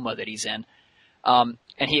robot coma that he's in. And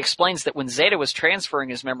he explains that when Zeta was transferring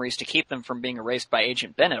his memories to keep them from being erased by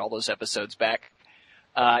Agent Bennett all those episodes back,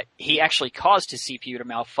 he actually caused his CPU to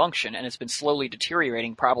malfunction, and it's been slowly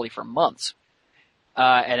deteriorating probably for months.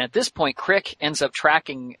 And at this point, Crick ends up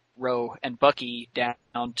tracking Ro and Bucky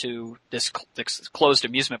down to this closed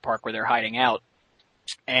amusement park where they're hiding out.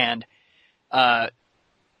 And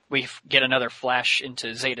we get another flash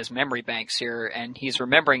into Zeta's memory banks here, and he's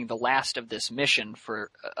remembering the last of this mission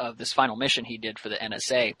of this final mission he did for the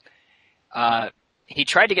NSA. He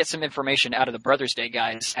tried to get some information out of the Brothers Day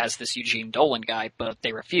guys as this Eugene Dolan guy, but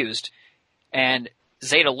they refused. And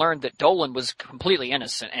Zeta learned that Dolan was completely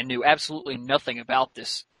innocent and knew absolutely nothing about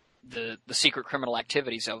the secret criminal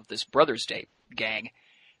activities of this Brothers Day gang.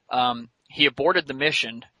 He aborted the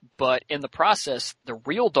mission, but in the process, the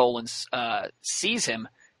real Dolan sees him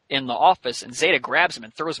in the office, and Zeta grabs him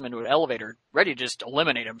and throws him into an elevator, ready to just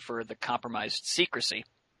eliminate him for the compromised secrecy.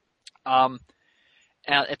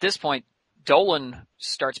 At this point, Dolan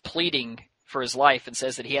starts pleading for his life and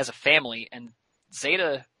says that he has a family, and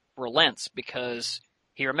Zeta relents because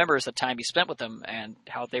he remembers the time he spent with them and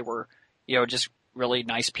how they were, just really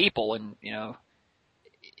nice people, and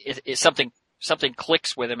something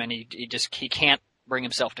clicks with him, and he can't bring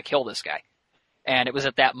himself to kill this guy. And it was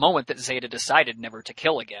at that moment that Zeta decided never to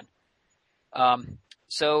kill again.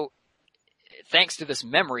 So thanks to this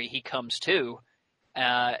memory, he comes to,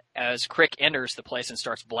 as Crick enters the place and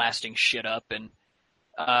starts blasting shit up, and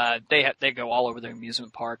they go all over the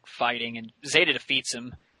amusement park fighting, and Zeta defeats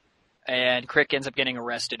him, and Crick ends up getting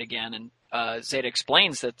arrested again, and Zeta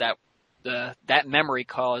explains that memory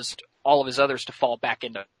caused all of his others to fall back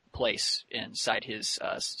into place inside his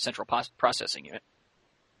central processing unit.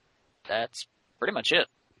 That's pretty much it.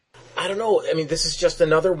 I don't know. I mean, this is just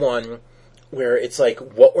another one where it's like,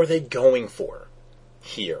 what were they going for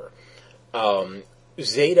here?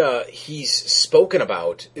 Zeta, he's spoken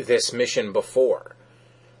about this mission before.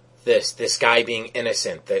 This guy being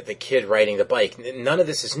innocent, the kid riding the bike. None of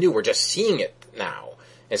this is new. We're just seeing it now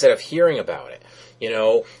instead of hearing about it.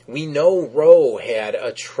 We know Ro had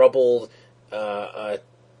a troubled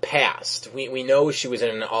past. We know she was in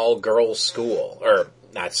an all-girls school, or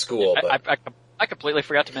not school, but I completely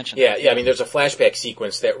forgot to mention that. Yeah. I mean, there's a flashback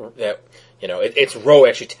sequence that it's Ro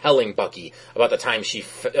actually telling Bucky about the time she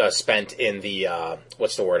spent in the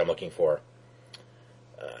what's the word I'm looking for?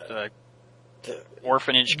 The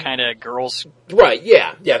orphanage kind of girls. Right.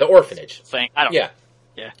 Yeah. The orphanage thing. I don't. Yeah.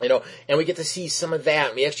 Yeah. And we get to see some of that.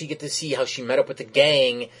 And we actually get to see how she met up with the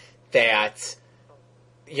gang that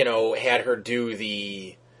had her do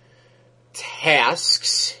the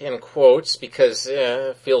tasks, in quotes, because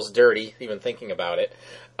it feels dirty even thinking about it,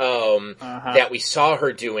 that we saw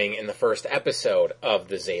her doing in the first episode of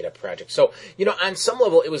the Zeta Project. So, on some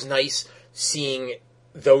level, it was nice seeing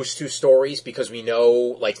those two stories, because we know,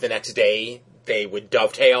 like, the next day they would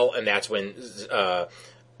dovetail, and that's when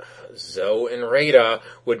Zoe and Rada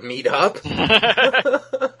would meet up. So,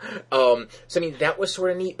 I mean, that was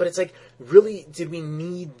sort of neat, but it's like, really, did we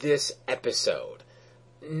need this episode?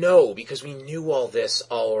 No, because we knew all this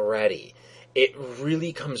already. It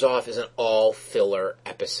really comes off as an all-filler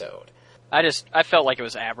episode. I felt like it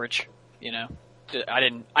was average, I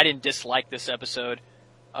didn't dislike this episode.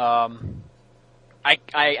 I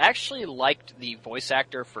actually liked the voice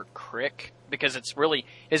actor for Crick, because it's really,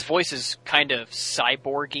 his voice is kind of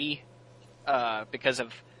cyborgy, because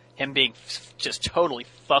of him being just totally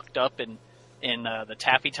fucked up in the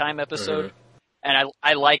Taffy Time episode. Mm-hmm. And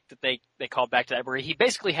I like that they called back to that, where he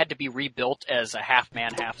basically had to be rebuilt as a half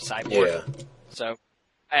man, half cyborg. Yeah. So,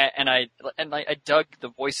 I dug the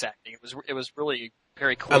voice acting. It was really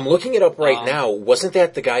very cool. I'm looking it up right now. Wasn't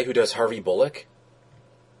that the guy who does Harvey Bullock?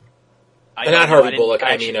 Not Harvey Bullock.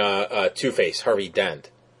 I mean, Two-Face, Harvey Dent.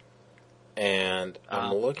 And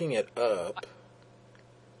I'm looking it up.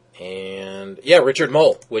 And yeah, Richard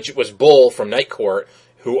Mole, which was Bull from Night Court,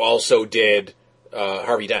 who also did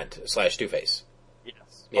Harvey Dent / Two-Face.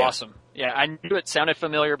 Yes. Yeah. Awesome. Yeah, I knew it sounded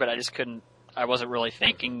familiar, but I wasn't really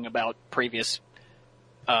thinking about previous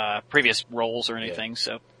roles or anything,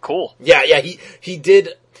 so cool. Yeah, he did.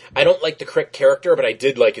 I don't like the Crick character, but I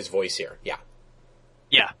did like his voice here. Yeah.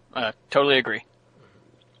 Yeah, totally agree.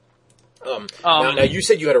 Now you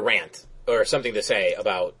said you had a rant or something to say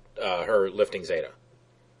about her lifting Zeta.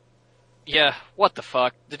 Yeah, what the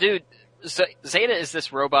fuck? The dude, Zeta is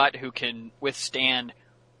this robot who can withstand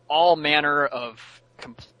all manner of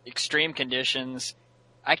extreme conditions.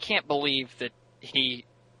 I can't believe that he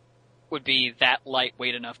would be that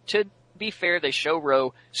lightweight enough. To be fair, they show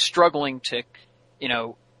Ro struggling to,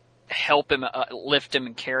 help him, lift him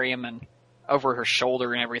and carry him and over her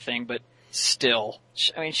shoulder and everything, but still,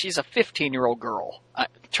 she's a 15-year-old girl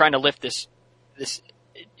trying to lift this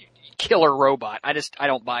killer robot. I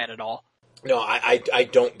don't buy it at all. No, I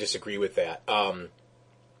don't disagree with that.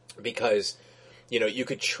 Because, you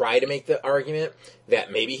could try to make the argument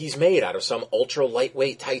that maybe he's made out of some ultra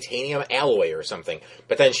lightweight titanium alloy or something,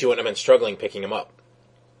 but then she wouldn't have been struggling picking him up.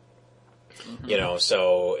 Mm-hmm.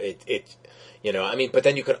 So but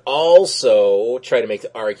then you could also try to make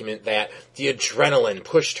the argument that the adrenaline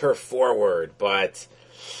pushed her forward, but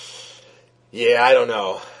yeah, I don't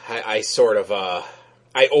know. I sort of,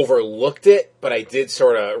 I overlooked it, but I did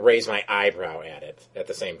sort of raise my eyebrow at it at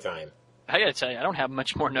the same time. I gotta tell you, I don't have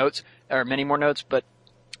many more notes, but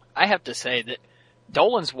I have to say that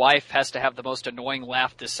Dolan's wife has to have the most annoying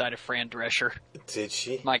laugh this side of Fran Drescher. Did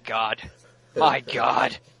she? My God.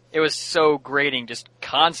 It was so grating, just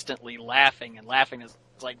constantly laughing and laughing. It's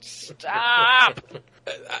like, stop!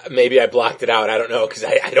 Maybe I blocked it out. I don't know, because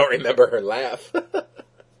I don't remember her laugh.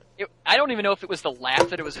 I don't even know if it was the laugh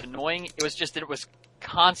that it was annoying. It was just that it was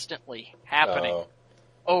constantly happening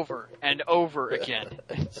over and over again.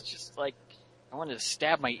 It's just like, I wanted to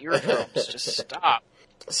stab my eardrums. Just stop.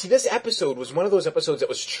 See, this episode was one of those episodes that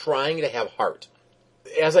was trying to have heart.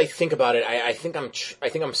 As I think about it, I think I'm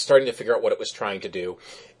starting to figure out what it was trying to do,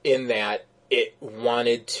 in that it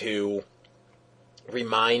wanted to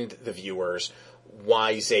remind the viewers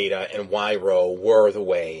why Zeta and why Ro were the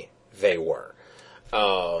way they were.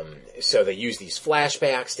 So they use these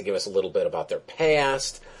flashbacks to give us a little bit about their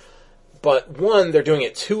past. But one, they're doing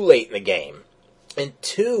it too late in the game. And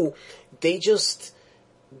two, they just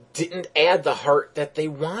didn't add the heart that they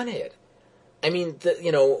wanted. I mean,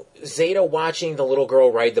 Zeta watching the little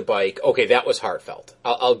girl ride the bike, okay, that was heartfelt.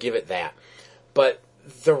 I'll give it that. But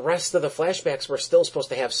the rest of the flashbacks were still supposed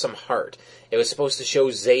to have some heart. It was supposed to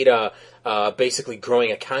show Zeta basically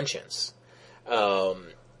growing a conscience.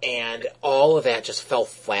 And all of that just fell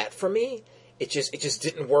flat for me. It just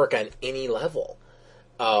didn't work on any level.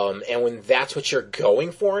 And when that's what you're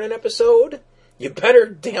going for in an episode, you better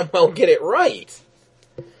damn well get it right.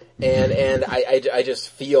 And I just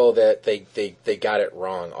feel that they got it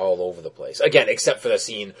wrong all over the place. Again, except for the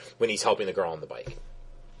scene when he's helping the girl on the bike.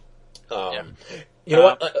 You know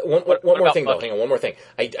what? One more thing, though. Hang on, one more thing.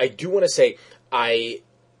 I do want to say I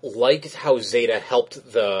liked how Zeta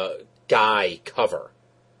helped the guy cover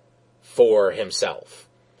for himself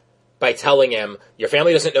by telling him, your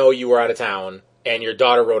family doesn't know you were out of town and your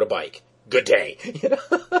daughter rode a bike. Good day. He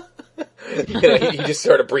just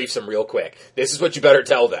sort of briefs him real quick. This is what you better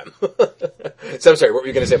tell them. So I'm sorry, what were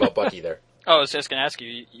you going to say about Bucky there? Oh, I was just going to ask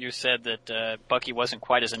you. You said that Bucky wasn't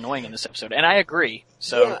quite as annoying in this episode, and I agree.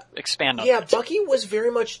 So expand on that. Yeah, Bucky was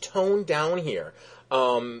very much toned down here.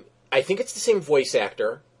 I think it's the same voice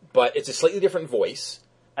actor, but it's a slightly different voice.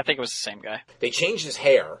 I think it was the same guy. They changed his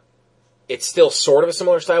hair. It's still sort of a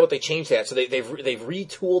similar style, but they changed that. So they've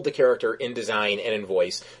retooled the character in design and in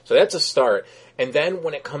voice. So that's a start. And then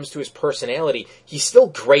when it comes to his personality, he's still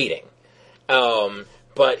grating.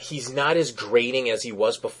 But he's not as grating as he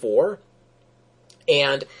was before.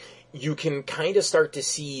 And you can kind of start to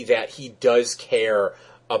see that he does care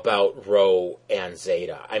about Ro and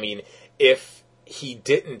Zeta. I mean, if he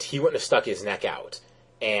didn't, he wouldn't have stuck his neck out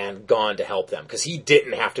and gone to help them. Because he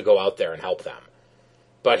didn't have to go out there and help them.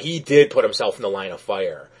 But he did put himself in the line of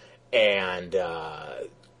fire and,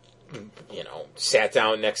 sat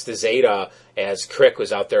down next to Zeta as Crick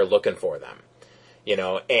was out there looking for them.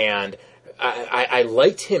 And I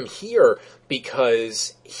liked him here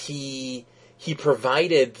because he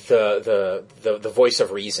provided the voice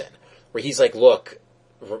of reason, where he's like, look,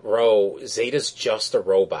 Ro, Zeta's just a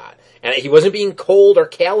robot. And he wasn't being cold or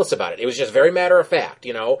callous about it. It was just very matter of fact,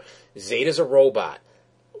 Zeta's a robot.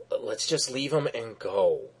 Let's just leave him and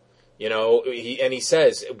go. He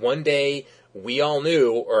says, one day we all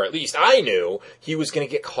knew, or at least I knew, he was going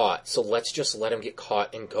to get caught. So let's just let him get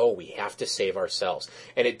caught and go. We have to save ourselves.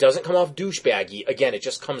 And it doesn't come off douchebaggy. Again, it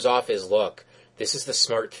just comes off as, look, this is the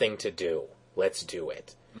smart thing to do. Let's do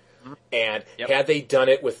it. And Yep. had they done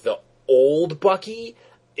it with the old Bucky,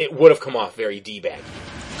 it would have come off very D-bag.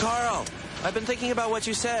 Carl, I've been thinking about what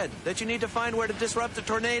you said, that you need to find where to disrupt the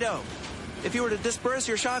tornado. If you were to disperse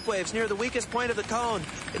your shockwaves near the weakest point of the cone,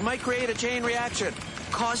 it might create a chain reaction.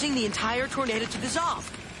 Causing the entire tornado to dissolve.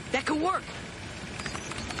 That could work.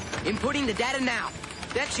 Inputting the data now.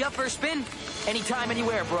 Dex, you up for a spin? Anytime,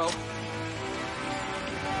 anywhere, bro.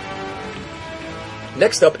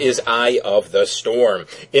 Next up is Eye of the Storm.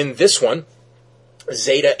 In this one,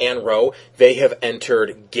 Zeta and Ro, they have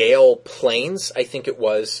entered Gale Plains, I think it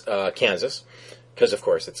was, Kansas. Because, of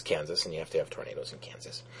course, it's Kansas, and you have to have tornadoes in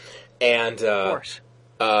Kansas. And Of course.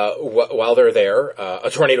 while they're there, a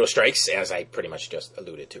tornado strikes, as I pretty much just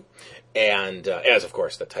alluded to. And as, of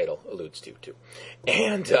course, the title alludes to, too.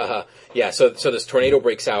 And, so this tornado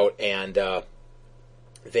breaks out, and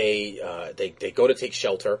they go to take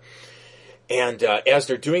shelter. And as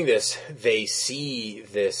they're doing this, they see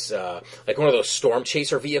this like one of those storm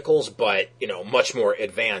chaser vehicles, but much more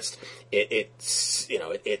advanced.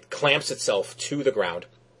 It clamps itself to the ground,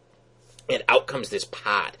 and out comes this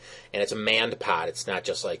pod, and it's a manned pod. It's not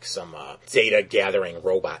just like some Zeta gathering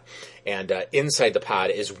robot. And inside the pod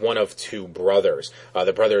is one of two brothers.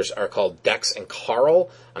 The brothers are called Dex and Carl.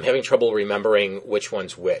 I'm having trouble remembering which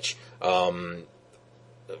one's which.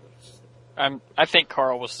 I think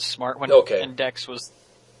Carl was the smart one, Okay. and Dex was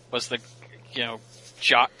the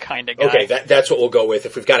jock kind of guy. Okay, that's what we'll go with.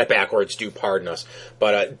 If we've got it backwards, do pardon us.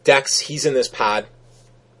 But Dex, he's in this pod,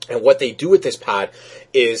 and what they do with this pod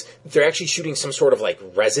is they're actually shooting some sort of like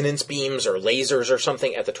resonance beams or lasers or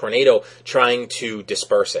something at the tornado, trying to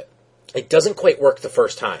disperse it. It doesn't quite work the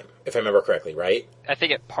first time, if I remember correctly, right? I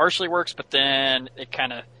think it partially works, but then it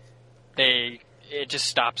just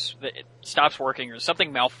stops. It stops working, or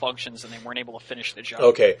something malfunctions, and they weren't able to finish the job.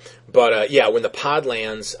 Okay, but when the pod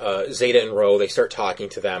lands, Zeta and Ro, they start talking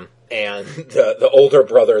to them, and the older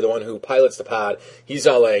brother, the one who pilots the pod, he's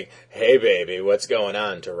all like, "Hey, baby, what's going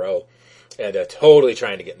on?" to Ro, and totally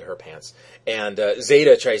trying to get into her pants. And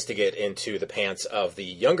Zeta tries to get into the pants of the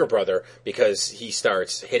younger brother because he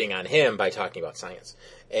starts hitting on him by talking about science.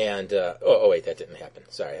 And wait, that didn't happen.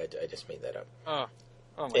 Sorry, I just made that up.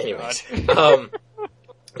 Oh my Anyways, god.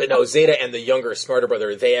 but no, Zeta and the younger, smarter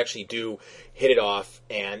brother, they actually do hit it off,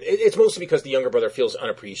 and it's mostly because the younger brother feels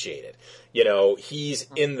unappreciated. He's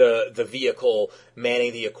in the vehicle,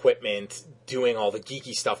 manning the equipment, doing all the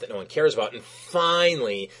geeky stuff that no one cares about, and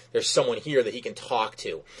finally, there's someone here that he can talk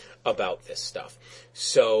to about this stuff.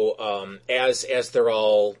 So, as they're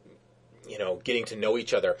all, getting to know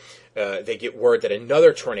each other, they get word that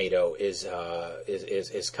another tornado is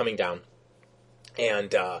coming down.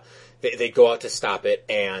 And they go out to stop it,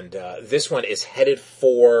 and this one is headed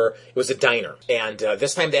for, it was a diner. And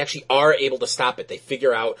this time they actually are able to stop it. They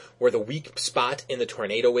figure out where the weak spot in the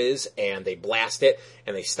tornado is, and they blast it,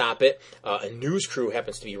 and they stop it. A news crew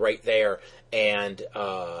happens to be right there, and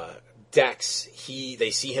Dex,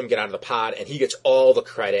 they see him get out of the pod, and he gets all the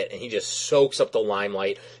credit, and he just soaks up the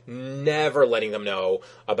limelight, never letting them know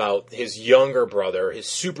about his younger brother, his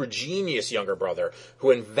super genius younger brother,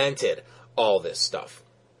 who invented all this stuff.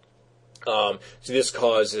 So this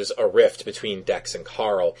causes a rift between Dex and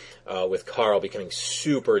Carl, with Carl becoming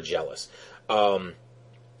super jealous.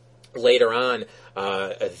 Later on,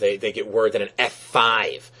 they get word that an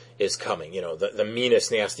F5 is coming, the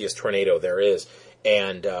meanest, nastiest tornado there is.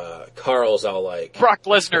 And Carl's all like, Brock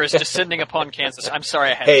Lesnar is descending upon Kansas. I'm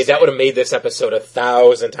sorry I had to hey, say that would have made this episode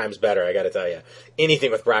 1,000 times better, I gotta tell you.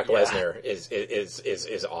 Anything with Brock Lesnar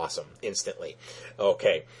is awesome, instantly.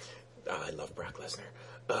 Okay. I love Brock Lesnar.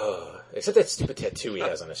 Except that stupid tattoo he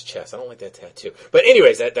has on his chest. I don't like that tattoo. But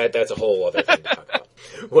anyways, that's a whole other thing to talk about.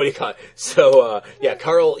 What do you call it? So,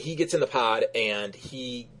 Carl, he gets in the pod, and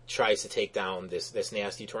he tries to take down this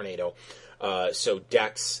nasty tornado. So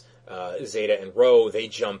Dex, Zeta, and Ro, they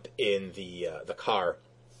jump in the car,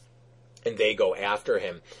 and they go after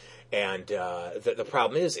him. And the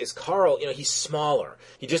problem is Carl, he's smaller.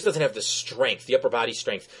 He just doesn't have the strength, the upper body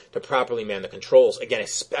strength, to properly man the controls. Again,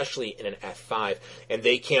 especially in an F5. And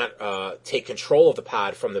they can't take control of the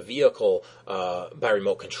pod from the vehicle by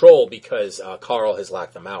remote control because Carl has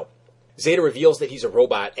locked them out. Zeta reveals that he's a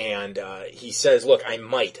robot, and he says, look, I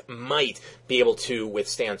might be able to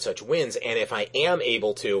withstand such winds, and if I am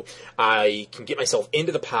able to, I can get myself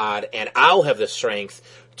into the pod, and I'll have the strength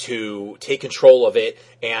to take control of it,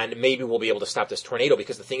 and maybe we'll be able to stop this tornado,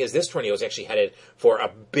 because the thing is, this tornado is actually headed for a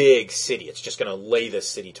big city. It's just going to lay this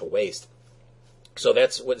city to waste. So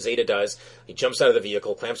that's what Zeta does. He jumps out of the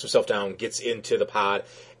vehicle, clamps himself down, gets into the pod,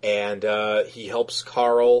 and he helps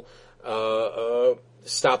Carl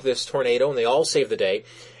stop this tornado, and they all save the day.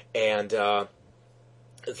 And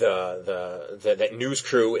that news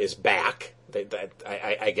crew is back.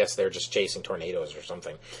 I guess they're just chasing tornadoes or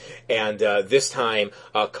something. And this time,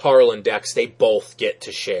 Carl and Dex, they both get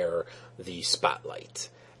to share the spotlight.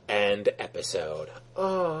 End episode.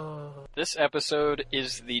 Oh. This episode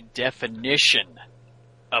is the definition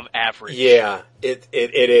of average. Yeah, it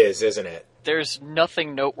is, isn't it? There's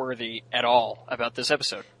nothing noteworthy at all about this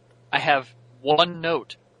episode. I have one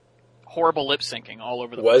note. Horrible lip syncing all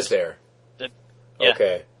over the place. Was there? Yeah.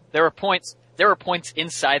 Okay. There were points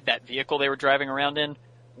inside that vehicle they were driving around in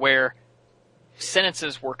where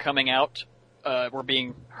sentences were coming out, were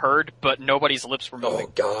being heard, but nobody's lips were moving.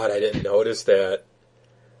 Oh God, I didn't notice that.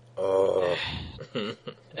 Oh.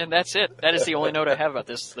 And that's it. That is the only note I have about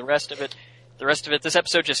this. The rest of it, this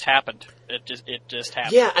episode just happened. It just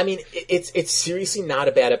happened. Yeah, I mean, it's seriously not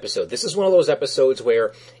a bad episode. This is one of those episodes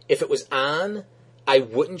where if it was on, I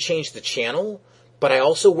wouldn't change the channel, but I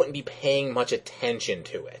also wouldn't be paying much attention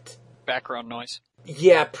to it. Background noise.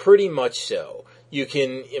 Yeah, pretty much so. You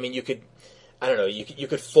could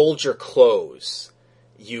fold your clothes.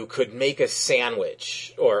 You could make a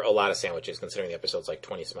sandwich, or a lot of sandwiches, considering the episode's like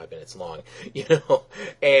 20-some minutes long,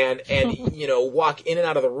 and walk in and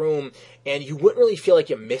out of the room, and you wouldn't really feel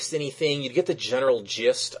like you missed anything. You'd get the general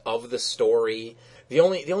gist of the story. The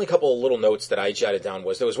only couple of little notes that I jotted down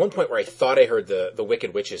was there was one point where I thought I heard the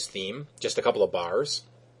Wicked Witch's theme, just a couple of bars,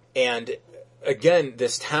 and again,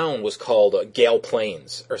 this town was called Gale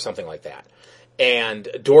Plains, or something like that, and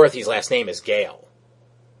Dorothy's last name is Gale.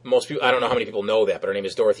 Most people, I don't know how many people know that, but her name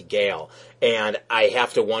is Dorothy Gale, and I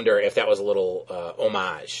have to wonder if that was a little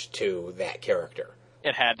homage to that character.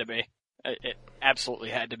 It had to be. It absolutely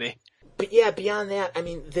had to be. But yeah, beyond that, I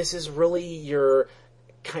mean, this is really your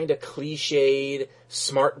kind of cliched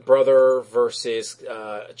smart brother versus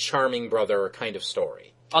charming brother kind of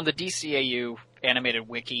story. On the DCAU animated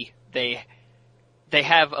wiki, they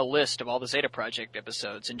have a list of all the Zeta Project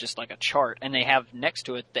episodes in just like a chart, and they have next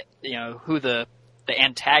to it who the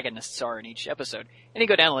antagonists are in each episode. And you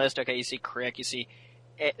go down the list, okay, you see Crick, you see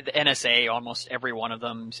the NSA, almost every one of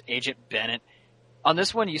them, Agent Bennett. On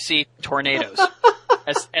this one, you see Tornadoes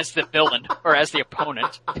as the villain, or as the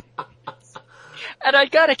opponent. And I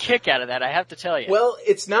got a kick out of that, I have to tell you. Well,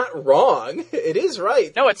 it's not wrong. It is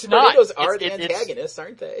right. No, it's not. Tornadoes are the antagonists,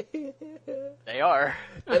 aren't they? They are.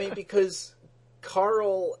 I mean, because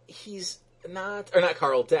Carl,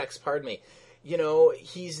 Dex, pardon me.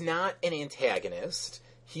 He's not an antagonist.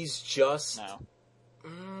 He's just... No.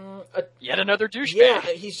 Yet another douchebag. Yeah,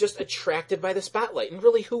 he's just attracted by the spotlight. And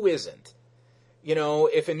really, who isn't?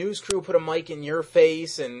 If a news crew put a mic in your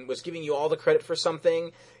face and was giving you all the credit for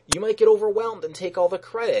something, you might get overwhelmed and take all the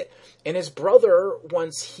credit. And his brother,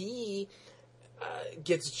 once he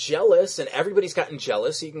gets jealous, and everybody's gotten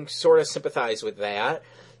jealous, you can sort of sympathize with that.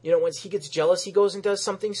 Once he gets jealous, he goes and does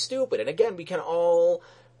something stupid. And again, we can all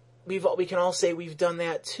say we've done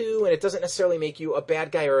that too, and it doesn't necessarily make you a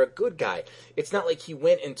bad guy or a good guy. It's not like he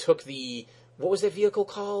went and took what was that vehicle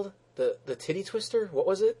called? The titty twister? What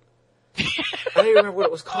was it? I don't even remember what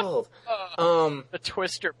it was called. The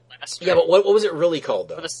Twister Blaster. Yeah, but what was it really called,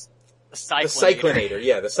 though? The Cyclonator. The Cyclonator,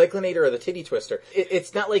 yeah, the Cyclonator or the titty twister.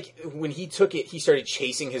 It's not like when he took it, he started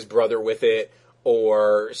chasing his brother with it,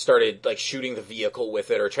 or started shooting the vehicle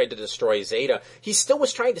with it, or tried to destroy Zeta. He still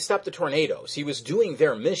was trying to stop the tornadoes. He was doing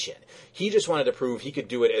their mission. He just wanted to prove he could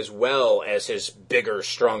do it as well as his bigger,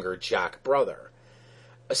 stronger jock brother.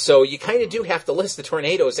 So you kind of do have to list the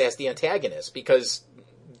tornadoes as the antagonist, because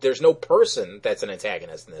there's no person that's an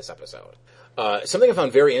antagonist in this episode. Something I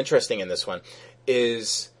found very interesting in this one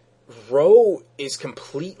is Ro is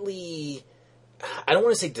completely, I don't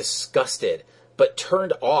want to say disgusted, but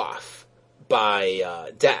turned off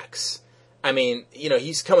by Dex. I mean,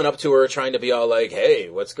 he's coming up to her trying to be all like, hey,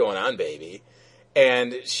 what's going on, baby?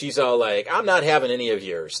 And she's all like, I'm not having any of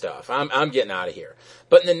your stuff. I'm getting out of here.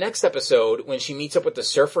 But in the next episode, when she meets up with the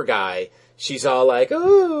surfer guy, she's all like,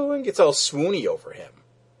 oh, and gets all swoony over him.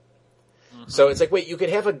 Mm-hmm. So it's like, wait, you could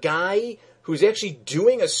have a guy who's actually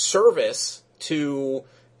doing a service to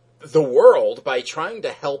the world by trying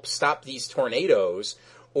to help stop these tornadoes,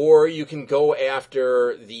 or you can go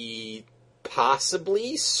after the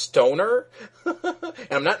possibly stoner, and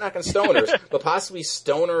I'm not knocking stoners, but possibly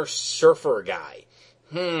stoner surfer guy.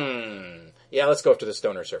 Yeah, let's go after the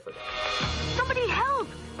stoner surfer guy. Somebody help!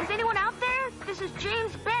 Is anyone out there? This is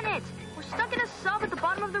James Bennett. We're stuck in a sub at the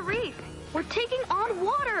bottom of the reef. We're taking on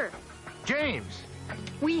water. James!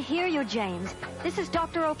 We hear you, James. This is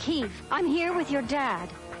Dr. O'Keefe. I'm here with your dad.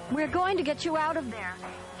 We're going to get you out of there.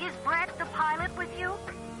 Is Brett the pilot with you?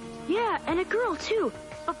 Yeah, and a girl, too.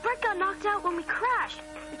 but Brett got knocked out when we crashed.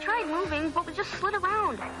 We tried moving, but we just slid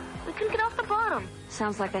around. We couldn't get off the bottom.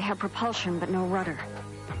 Sounds like they have propulsion, but no rudder.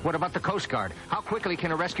 What about the Coast Guard? How quickly can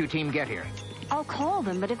a rescue team get here? I'll call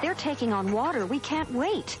them, but if they're taking on water, we can't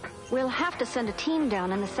wait. We'll have to send a team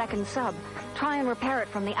down in the second sub. Try and repair it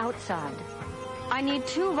from the outside. I need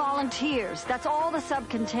 2 volunteers. That's all the sub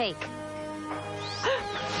can take.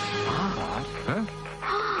 Huh?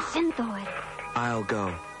 Synthoid. I'll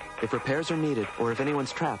go. If repairs are needed, or if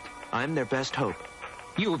anyone's trapped, I'm their best hope.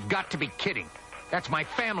 You've got to be kidding. That's my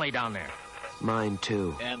family down there. Mine,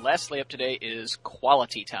 too. And lastly up today is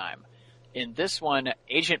Quality Time. In this one,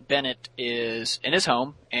 Agent Bennett is in his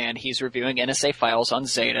home, and he's reviewing NSA files on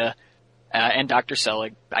Zeta and Dr.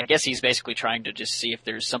 Selig. I guess he's basically trying to just see if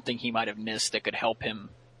there's something he might have missed that could help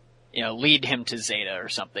him, lead him to Zeta or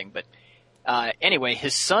something. But anyway,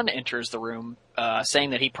 his son enters the room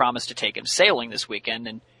saying that he promised to take him sailing this weekend,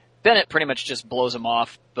 and Bennett pretty much just blows him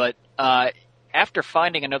off. But after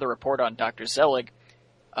finding another report on Dr. Selig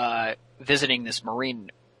visiting this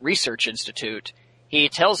Marine Research Institute, he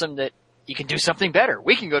tells him that you can do something better.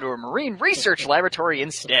 We can go to a Marine Research Laboratory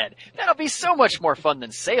instead. That'll be so much more fun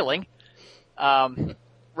than sailing.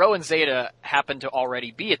 Ro and Zeta happen to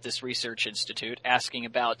already be at this research institute asking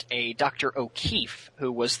about a Dr. O'Keefe,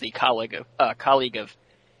 who was the colleague of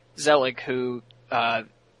Zelig, who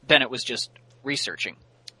Bennett was just researching.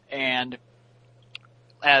 And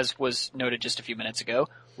as was noted just a few minutes ago,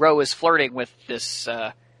 Ro is flirting with this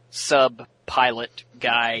sub-pilot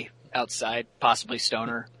guy outside, possibly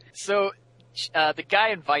Stoner. So the guy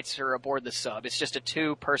invites her aboard the sub. It's just a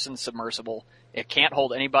 2-person submersible. It can't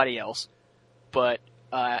hold anybody else. But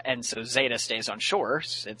and so Zeta stays on shore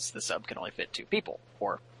since the sub can only fit 2 people,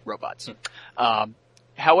 or robots.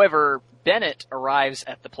 However, Bennett arrives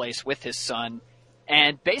at the place with his son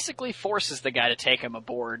and basically forces the guy to take him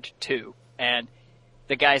aboard too. And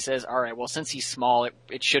the guy says, all right, well, since he's small,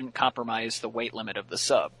 it shouldn't compromise the weight limit of the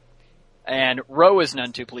sub. And Ro is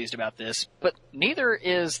none too pleased about this, but neither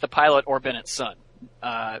is the pilot or Bennett's son.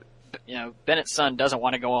 Bennett's son doesn't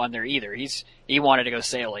want to go on there either. He wanted to go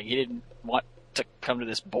sailing. He didn't want to come to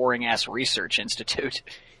this boring-ass research institute.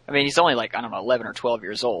 I mean, he's only 11 or 12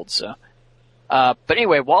 years old, so. But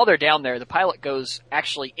anyway, while they're down there, the pilot goes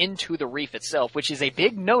actually into the reef itself, which is a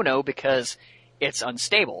big no-no because it's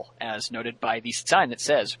unstable, as noted by the sign that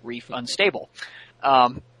says reef unstable.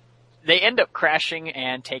 They end up crashing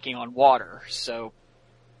and taking on water. So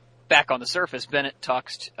back on the surface, Bennett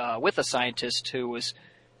talks with a scientist who was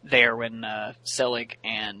there when Selig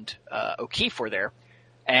and O'Keefe were there.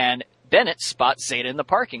 And Bennett spots Zeta in the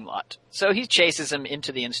parking lot. So he chases him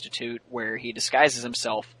into the institute where he disguises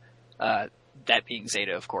himself, that being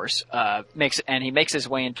Zeta, of course, he makes his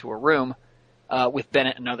way into a room with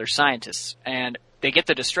Bennett and other scientists. And they get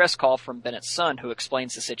the distress call from Bennett's son, who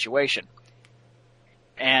explains the situation.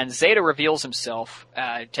 And Zeta reveals himself,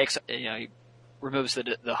 he removes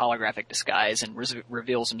the holographic disguise and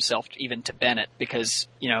reveals himself even to Bennett because,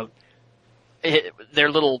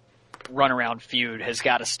 their little runaround feud has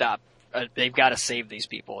got to stop. They've got to save these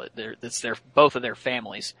people. It's both of their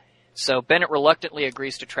families. So Bennett reluctantly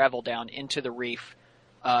agrees to travel down into the reef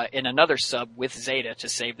in another sub with Zeta to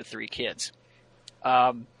save the 3 kids.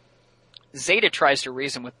 Zeta tries to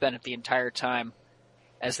reason with Bennett the entire time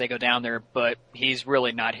as they go down there, but he's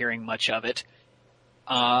really not hearing much of it.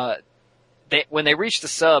 When they reach the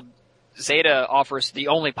sub, Zeta offers the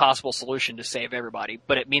only possible solution to save everybody,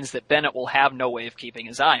 but it means that Bennett will have no way of keeping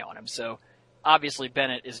his eye on him. So obviously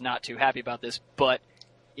Bennett is not too happy about this, but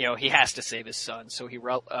he has to save his son, so he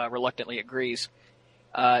reluctantly agrees.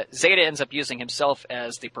 Zeta ends up using himself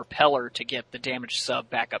as the propeller to get the damaged sub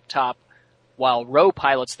back up top, while Ro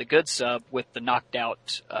pilots the good sub with the knocked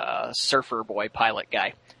out surfer boy pilot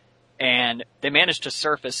guy. And they manage to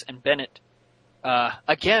surface, and Bennett,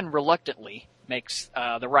 again reluctantly, makes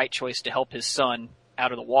the right choice to help his son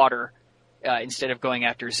out of the water instead of going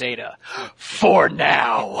after Zeta. For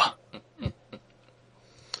now!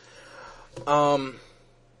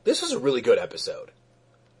 This was a really good episode.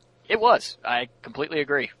 It was. I completely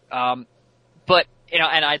agree. But,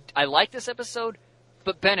 and I like this episode,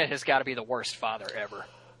 but Bennett has got to be the worst father ever.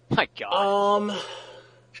 My God.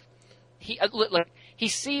 He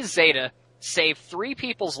sees Zeta save 3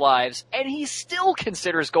 people's lives, and he still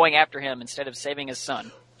considers going after him instead of saving his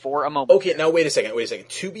son for a moment. Okay, now wait a second.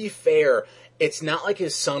 To be fair, it's not like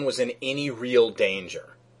his son was in any real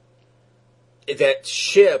danger. That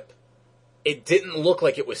ship, it didn't look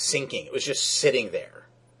like it was sinking. It was just sitting there.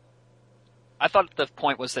 I thought the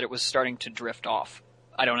point was that it was starting to drift off.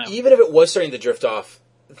 I don't know. Even if it was starting to drift off,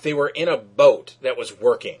 they were in a boat that was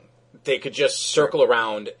working. They could just circle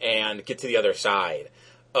around and get to the other side.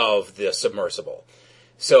 of the submersible.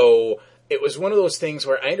 So it was one of those things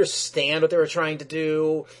where I understand what they were trying to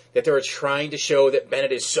do, that they were trying to show that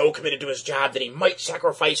Bennett is so committed to his job that he might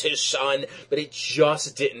sacrifice his son, but it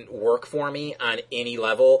just didn't work for me on any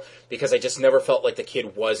level because I just never felt like the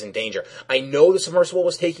kid was in danger. I know the submersible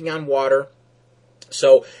was taking on water,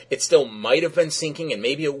 so it still might have been sinking and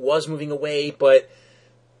maybe it was moving away, but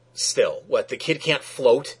still, the kid can't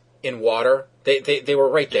float in water? They were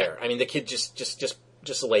right there. I mean, the kid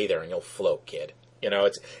just lay there and you'll float, kid. You know,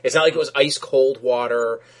 it's not like it was ice cold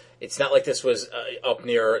water. It's not like this was up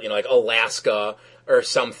near, like Alaska or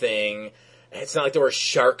something. It's not like there were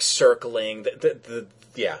sharks circling. The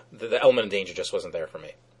element of danger just wasn't there for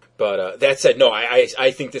me. But that said, no,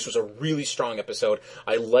 I think this was a really strong episode.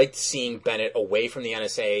 I liked seeing Bennett away from the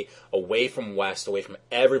NSA, away from West, away from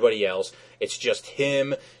everybody else. It's just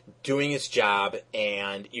him doing his job,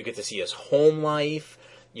 and you get to see his home life.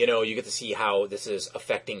 You get to see how this is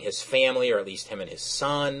affecting his family, or at least him and his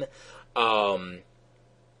son. And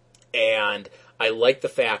I like the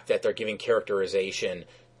fact that they're giving characterization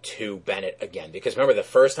to Bennett again. Because remember, the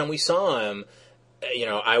first time we saw him,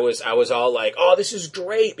 I was all like, oh, this is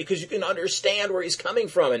great, because you can understand where he's coming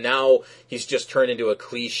from. And now he's just turned into a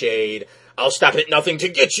cliched, I'll stop at nothing to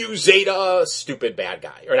get you, Zeta, stupid bad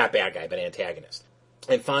guy. Or not bad guy, but antagonist.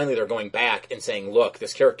 And finally, they're going back and saying, look,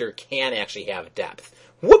 this character can actually have depth.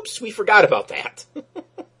 Whoops, we forgot about that.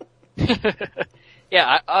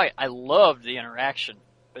 Yeah, I loved the interaction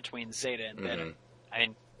between Zeta and Bennett.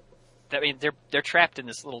 I mean, they're trapped in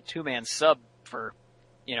this little two-man sub for,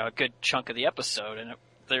 a good chunk of the episode, and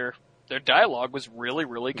their dialogue was really,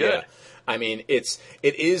 really good. Yeah. I mean, it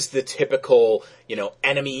is the typical,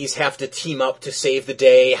 enemies have to team up to save the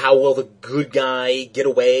day. How will the good guy get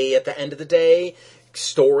away at the end of the day?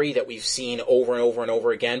 Story that we've seen over and over and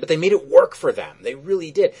over again, but they made it work for them. They really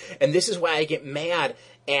did. And this is why I get mad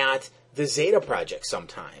at the Zeta Project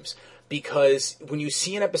sometimes, because when you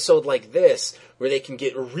see an episode like this where they can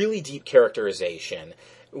get really deep characterization,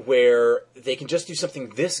 where they can just do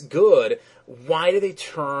something this good, why do they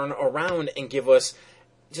turn around and give us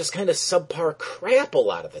just kind of subpar crap a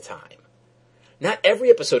lot of the time? Not every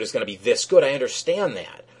episode is going to be this good, I understand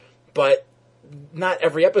that, but not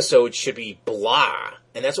every episode should be blah,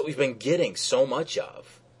 and that's what we've been getting so much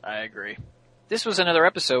of. I agree. This was another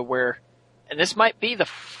episode where, and this might be the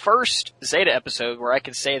first Zeta episode where I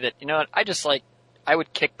can say that, I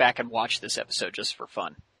would kick back and watch this episode just for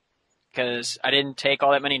fun. Because I didn't take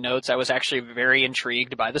all that many notes. I was actually very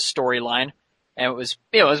intrigued by the storyline, and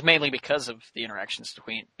it was mainly because of the interactions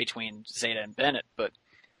between Zeta and Bennett, but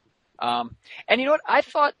and you know what? I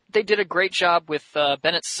thought they did a great job with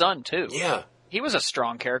Bennett's son too. Yeah, he was a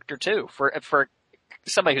strong character too for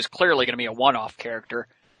somebody who's clearly going to be a one-off character.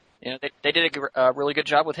 They did a really good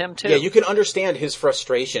job with him too. Yeah, you can understand his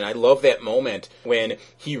frustration. I love that moment when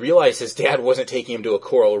he realized his dad wasn't taking him to a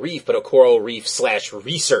coral reef, but a coral reef /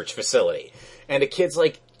 research facility, and the kid's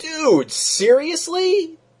like, "Dude,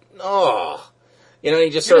 seriously? Oh." And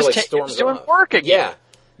he just sort of storms off. Work again.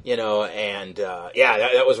 Yeah.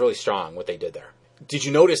 That was really strong what they did there. Did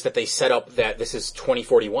you notice that they set up that this is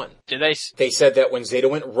 2041? Did they? They said that when Zeta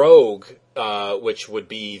went rogue, which would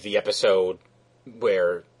be the episode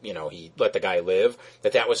where, he let the guy live,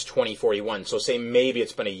 that was 2041. So say maybe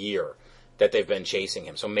it's been a year that they've been chasing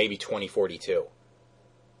him. So maybe 2042.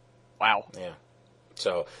 Wow. Yeah.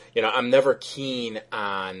 So, I'm never keen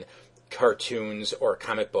on cartoons or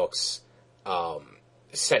comic books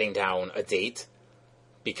setting down a date,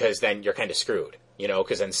 because then you're kind of screwed,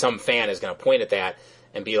 because then some fan is going to point at that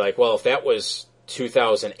and be like, well, if that was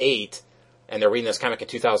 2008 and they're reading this comic in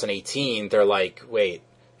 2018, they're like, wait,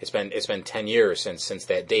 it's been 10 years since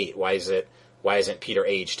that date. Why isn't Peter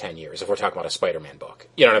aged 10 years if we're talking about a Spider-Man book?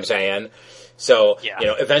 You know what I'm saying? So, yeah.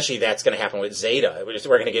 Eventually that's going to happen with Zeta.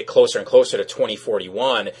 We're going to get closer and closer to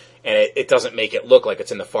 2041, and it doesn't make it look like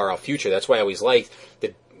it's in the far off future. That's why I always liked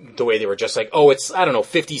the way they were just like, oh, it's,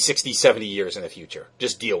 50, 60, 70 years in the future.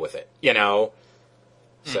 Just deal with it,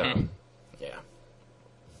 So, yeah.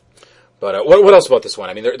 But what else about this one?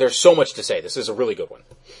 I mean, there's so much to say. This is a really good one.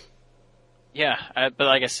 Yeah, but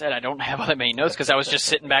like I said, I don't have that many notes because I was just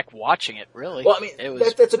sitting back watching it, really. Well, I mean,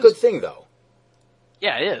 that's a good thing, though.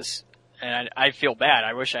 Yeah, it is. And I feel bad.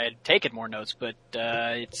 I wish I had taken more notes, but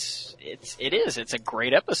it's a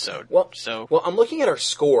great episode. Well, I'm looking at our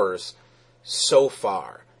scores so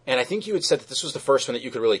far, and I think you had said that this was the first one that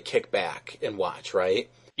you could really kick back and watch, right?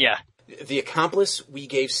 Yeah. The Accomplice, we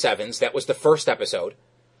gave 7s. That was the first episode.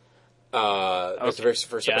 It was the very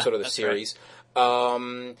first episode of the series.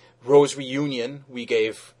 Rose Reunion, we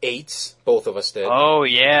gave 8s. Both of us did. Oh,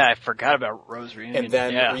 yeah. I forgot about Rose Reunion. And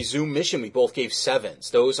then Resume Mission, we both gave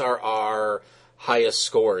 7s. Those are our highest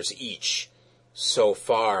scores each so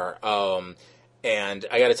far. And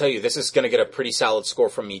I got to tell you, this is going to get a pretty solid score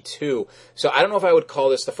from me, too. So I don't know if I would call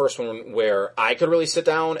this the first one where I could really sit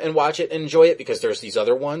down and watch it and enjoy it, because there's these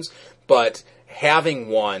other ones. But having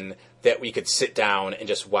one that we could sit down and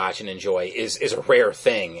just watch and enjoy is a rare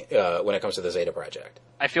thing when it comes to the Zeta Project.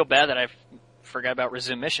 I feel bad that I forgot about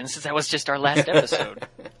Resume Mission, since that was just our last episode.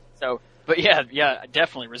 But yeah,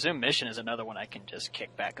 definitely. Resume Mission is another one I can just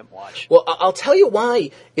kick back and watch. Well, I'll tell you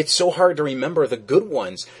why it's so hard to remember the good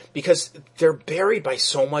ones, because they're buried by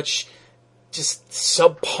so much just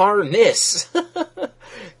subparness.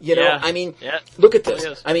 I mean, look at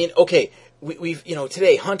this. I mean, okay, we've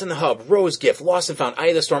today, Hunt in the Hub, Rose Gift, Lost and Found, Eye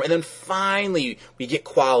of the Storm, and then finally we get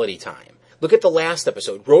quality time. Look at the last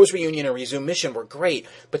episode. Rose Reunion and Resume Mission were great,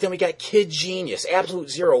 but then we got Kid Genius, Absolute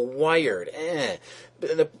Zero, Wired.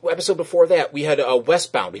 The episode before that, we had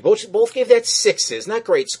Westbound. We both gave that 6s. Not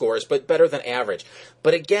great scores, but better than average.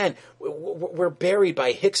 But again, we're buried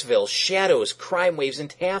by Hicksville, Shadows, Crime Waves, and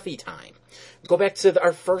Taffy Time. Go back to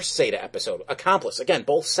our first Zeta episode, Accomplice. Again,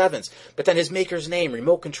 both 7s. But then His Maker's Name,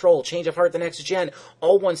 Remote Control, Change of Heart, The Next Gen,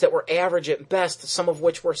 all ones that were average at best, some of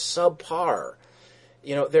which were subpar.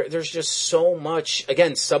 There's just so much,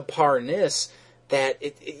 again, subparness that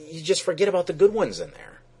you just forget about the good ones in there.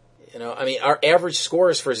 I mean, our average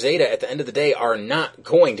scores for Zeta at the end of the day are not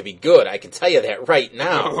going to be good. I can tell you that right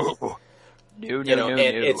now. No.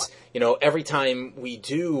 It's, every time we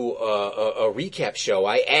do a recap show,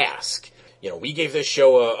 I ask, we gave this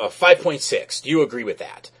show a 5.6. Do you agree with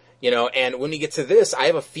that? And when we get to this, I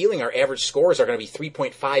have a feeling our average scores are going to be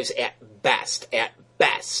 3.5s at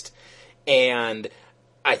best. And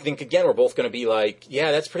I think, again, we're both going to be like,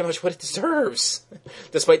 yeah, that's pretty much what it deserves,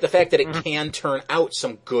 despite the fact that it can turn out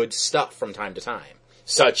some good stuff from time to time.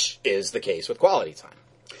 Such is the case with quality time.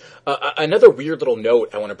 Another weird little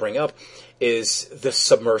note I want to bring up is the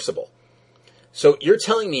submersible. So you're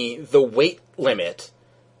telling me the weight limit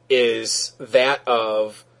is that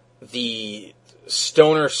of the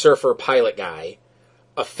stoner surfer pilot guy,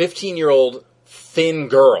 a 15-year-old thin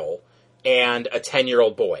girl, and a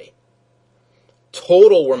 10-year-old boy.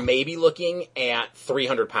 Total, we're maybe looking at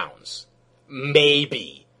 300 pounds.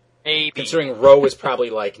 Maybe. Considering Roe is probably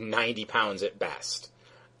like 90 pounds at best.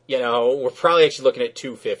 We're probably actually looking at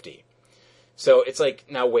 250. So it's like,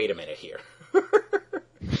 now wait a minute here.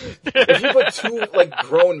 If you put 2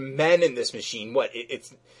 grown men in this machine, what?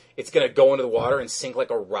 It's going to go into the water and sink like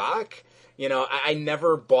a rock? I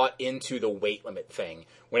never bought into the weight limit thing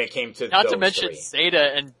when it came to Not those to mention 3.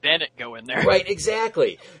 Zeta and Bennett go in there. Right,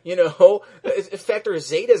 exactly. Factor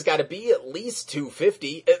Zeta's got to be at least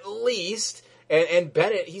 250, at least. And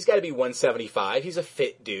Bennett, he's got to be 175. He's a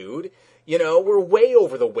fit dude. We're way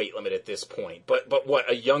over the weight limit at this point. But what,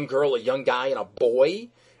 a young girl, a young guy, and a boy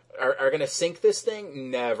are going to sink this thing?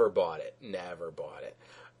 Never bought it.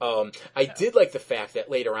 I did like the fact that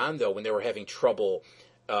later on, though, when they were having trouble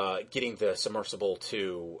getting the submersible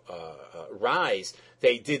to rise,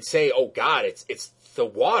 they did say, oh God, it's the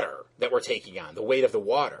water that we're taking on, the weight of the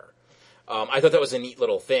water. I thought that was a neat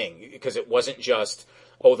little thing, because it wasn't just,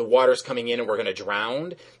 oh, the water's coming in and we're going to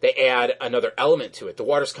drown. They add another element to it. The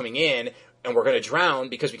water's coming in and we're going to drown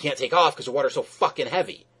because we can't take off because the water's so fucking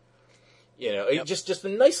heavy. Yep. Just a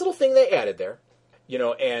nice little thing they added there.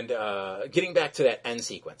 And getting back to that end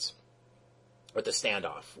sequence with the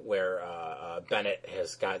standoff where Bennett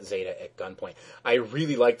has got Zeta at gunpoint. I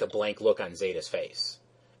really like the blank look on Zeta's face.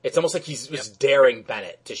 It's almost like he's just daring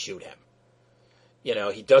Bennett to shoot him.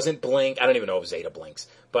 He doesn't blink. I don't even know if Zeta blinks,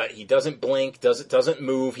 but he doesn't blink, doesn't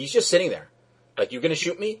move. He's just sitting there. Like, you're going to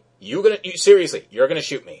shoot me? Seriously, you're going to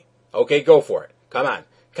shoot me. Okay, go for it. Come on.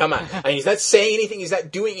 I mean, he's not saying anything. He's not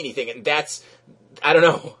doing anything. And that's, I don't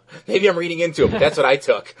know. Maybe I'm reading into it, but that's what I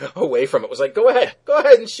took away from it. Was like, go ahead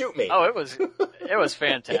and shoot me. Oh, it was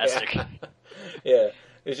fantastic. Yeah.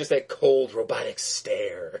 It was just that cold robotic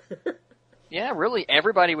stare. Yeah, really,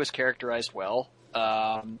 everybody was characterized well.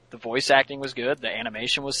 The voice acting was good. The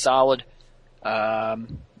animation was solid.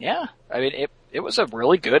 Yeah, I mean, it was a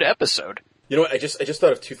really good episode. You know what? I just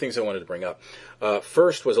thought of 2 things I wanted to bring up.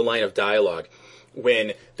 First was a line of dialogue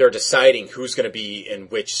when they're deciding who's going to be in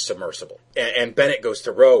which submersible, and Bennett goes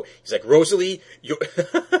to Ro. He's like, Rosalie,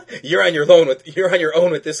 you're on your own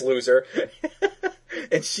with this loser.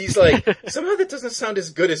 And she's like, somehow that doesn't sound as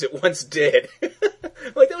good as it once did.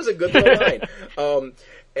 Like, that was a good little line.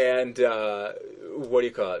 And what do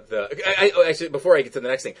you call it? Actually, before I get to the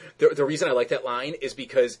next thing, the reason I like that line is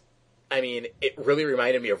because, I mean, it really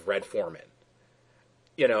reminded me of Red Foreman.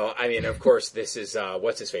 You know, I mean, of course, this is,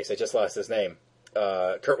 what's his face? I just lost his name.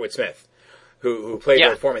 Kurtwood Smith, who played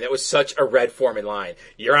Red Foreman. That was such a Red Foreman line.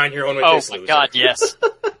 You're on your own with this, loser. Oh, my God, yes.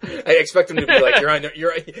 I expect him to be like,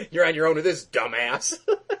 you're on your own with this, dumbass.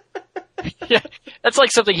 Yeah, that's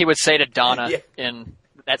like something he would say to Donna in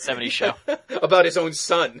That 70s Show. About his own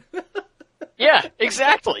son. Yeah,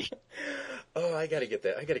 exactly. Oh, I gotta get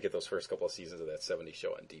that. I gotta get those first couple of seasons of That 70s Show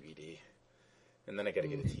on DVD. And then I gotta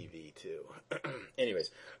get a TV, too.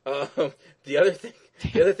 Anyways, the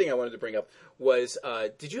other thing I wanted to bring up was,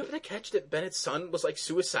 did you happen to catch that Bennett's son was, like,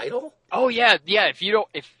 suicidal? Oh, yeah. If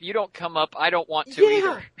you don't come up, I don't want to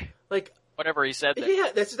either. Like, whatever he said there.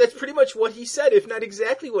 Yeah, that's pretty much what he said, if not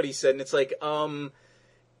exactly what he said. And it's like,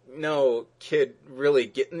 no, kid, really,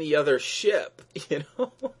 get in the other ship, you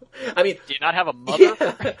know? I mean... Do you not have a mother?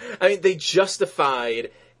 Yeah. I mean, they justified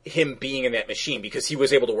him being in that machine because he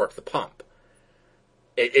was able to work the pump.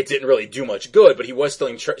 It didn't really do much good, but he was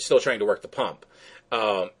still trying to work the pump.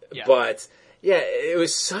 But, yeah, it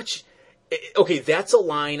was such... Okay, that's a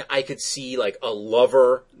line I could see, like, a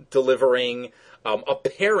lover delivering... a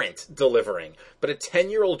parent delivering, but a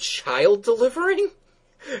 10-year-old child delivering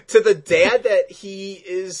to the dad that he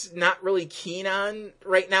is not really keen on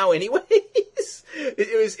right now anyways.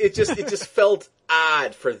 It just felt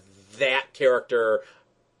odd for that character,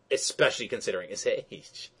 especially considering his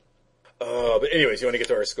age. But anyways, you want to get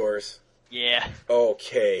to our scores? Yeah.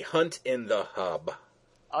 Okay, Hunt in the Hub.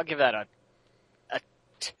 I'll give that a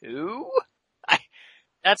 2?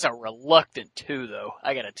 That's a reluctant 2, though,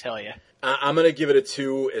 I gotta tell you. I'm gonna give it a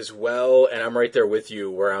 2 as well, and I'm right there with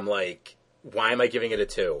you, where I'm like, why am I giving it a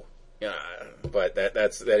 2? But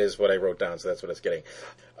that is what I wrote down, so that's what it's getting.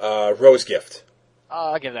 Rose Gift.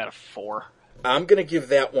 I'll give that a 4. I'm gonna give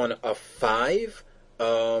that one a 5.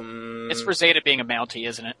 It's for Zeta being a Mountie,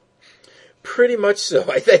 isn't it? Pretty much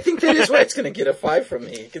so. I think that is why it's gonna get a 5 from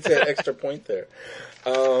me. It gets that extra point there.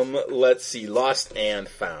 Let's see. Lost and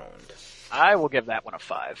Found. I will give that one a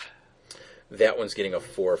 5. That one's getting a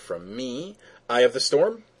 4 from me. Eye of the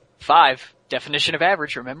Storm? 5. Definition of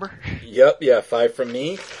average, remember? Yep, yeah, 5 from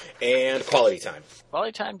me. And Quality Time.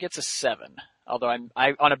 Quality Time gets a 7. Although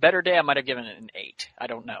I on a better day, I might have given it an 8. I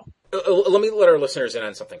don't know. Let me let our listeners in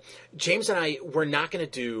on something. James and I, we're not going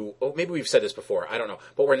to do, maybe we've said this before, I don't know,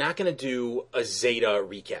 but we're not going to do a Zeta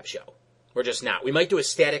recap show. We're just not. We might do a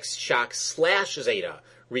Static Shock / Zeta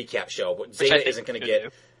recap show, but Zeta isn't going to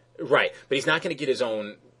get... Right, but he's not going to get his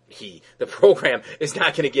own... The program is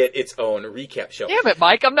not going to get its own recap show. Damn it,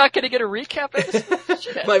 Mike, I'm not going to get a recap of this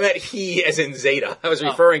shit. Well, I meant he as in Zeta. I was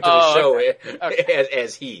referring to the show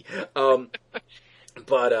as he.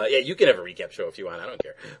 But, yeah, you can have a recap show if you want. I don't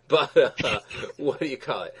care. But, what do you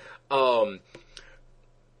call it?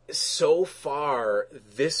 So far,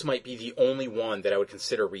 this might be the only one that I would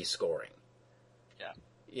consider rescoring. Yeah.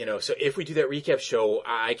 You know, so if we do that recap show,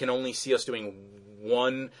 I can only see us doing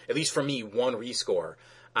one, at least for me, one rescore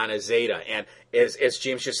on a Zeta. And as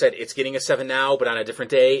James just said, it's getting a 7 now, but on a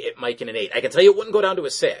different day, it might get an 8. I can tell you it wouldn't go down to a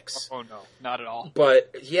 6. Oh, no. Not at all.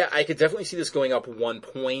 But, yeah, I could definitely see this going up 1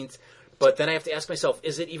 point. But then I have to ask myself,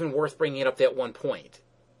 is it even worth bringing it up that 1 point?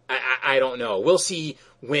 I don't know. We'll see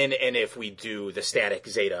when and if we do the Static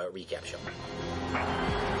Zeta recap show.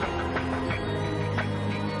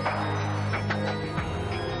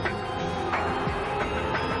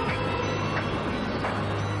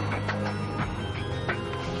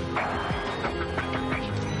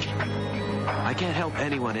 I can't help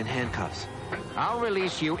anyone in handcuffs. I'll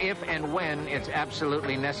release you if and when it's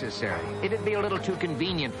absolutely necessary. It'd be a little too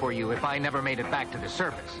convenient for you if I never made it back to the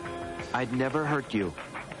surface. I'd never hurt you.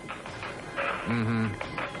 Mm-hmm.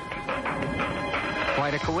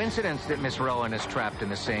 Quite a coincidence that Miss Rowan is trapped in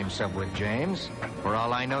the same sub with James. For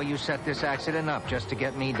all I know, you set this accident up just to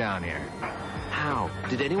get me down here. How?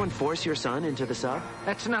 Did anyone force your son into the sub?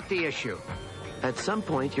 That's not the issue. At some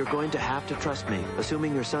point, you're going to have to trust me,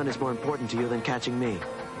 assuming your son is more important to you than catching me.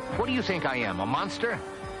 What do you think I am, a monster?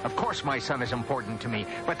 Of course my son is important to me,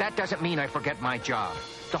 but that doesn't mean I forget my job.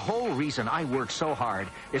 The whole reason I work so hard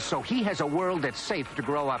is so he has a world that's safe to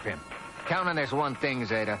grow up in. Count on this one thing,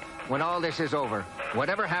 Zeta. When all this is over,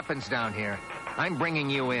 whatever happens down here, I'm bringing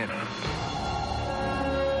you in.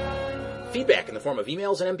 Feedback in the form of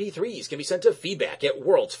emails and MP3s can be sent to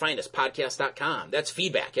feedback@worldsfinestpodcast.com. That's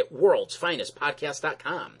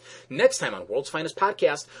feedback@worldsfinestpodcast.com. Next time on World's Finest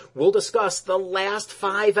Podcast, we'll discuss the last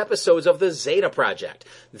 5 episodes of the Zeta Project.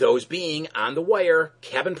 Those being On the Wire,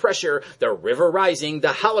 Cabin Pressure, The River Rising,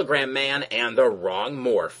 The Hologram Man, and The Wrong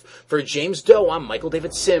Morph. For James Doe, I'm Michael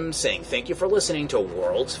David Sims saying thank you for listening to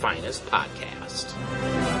World's Finest Podcast.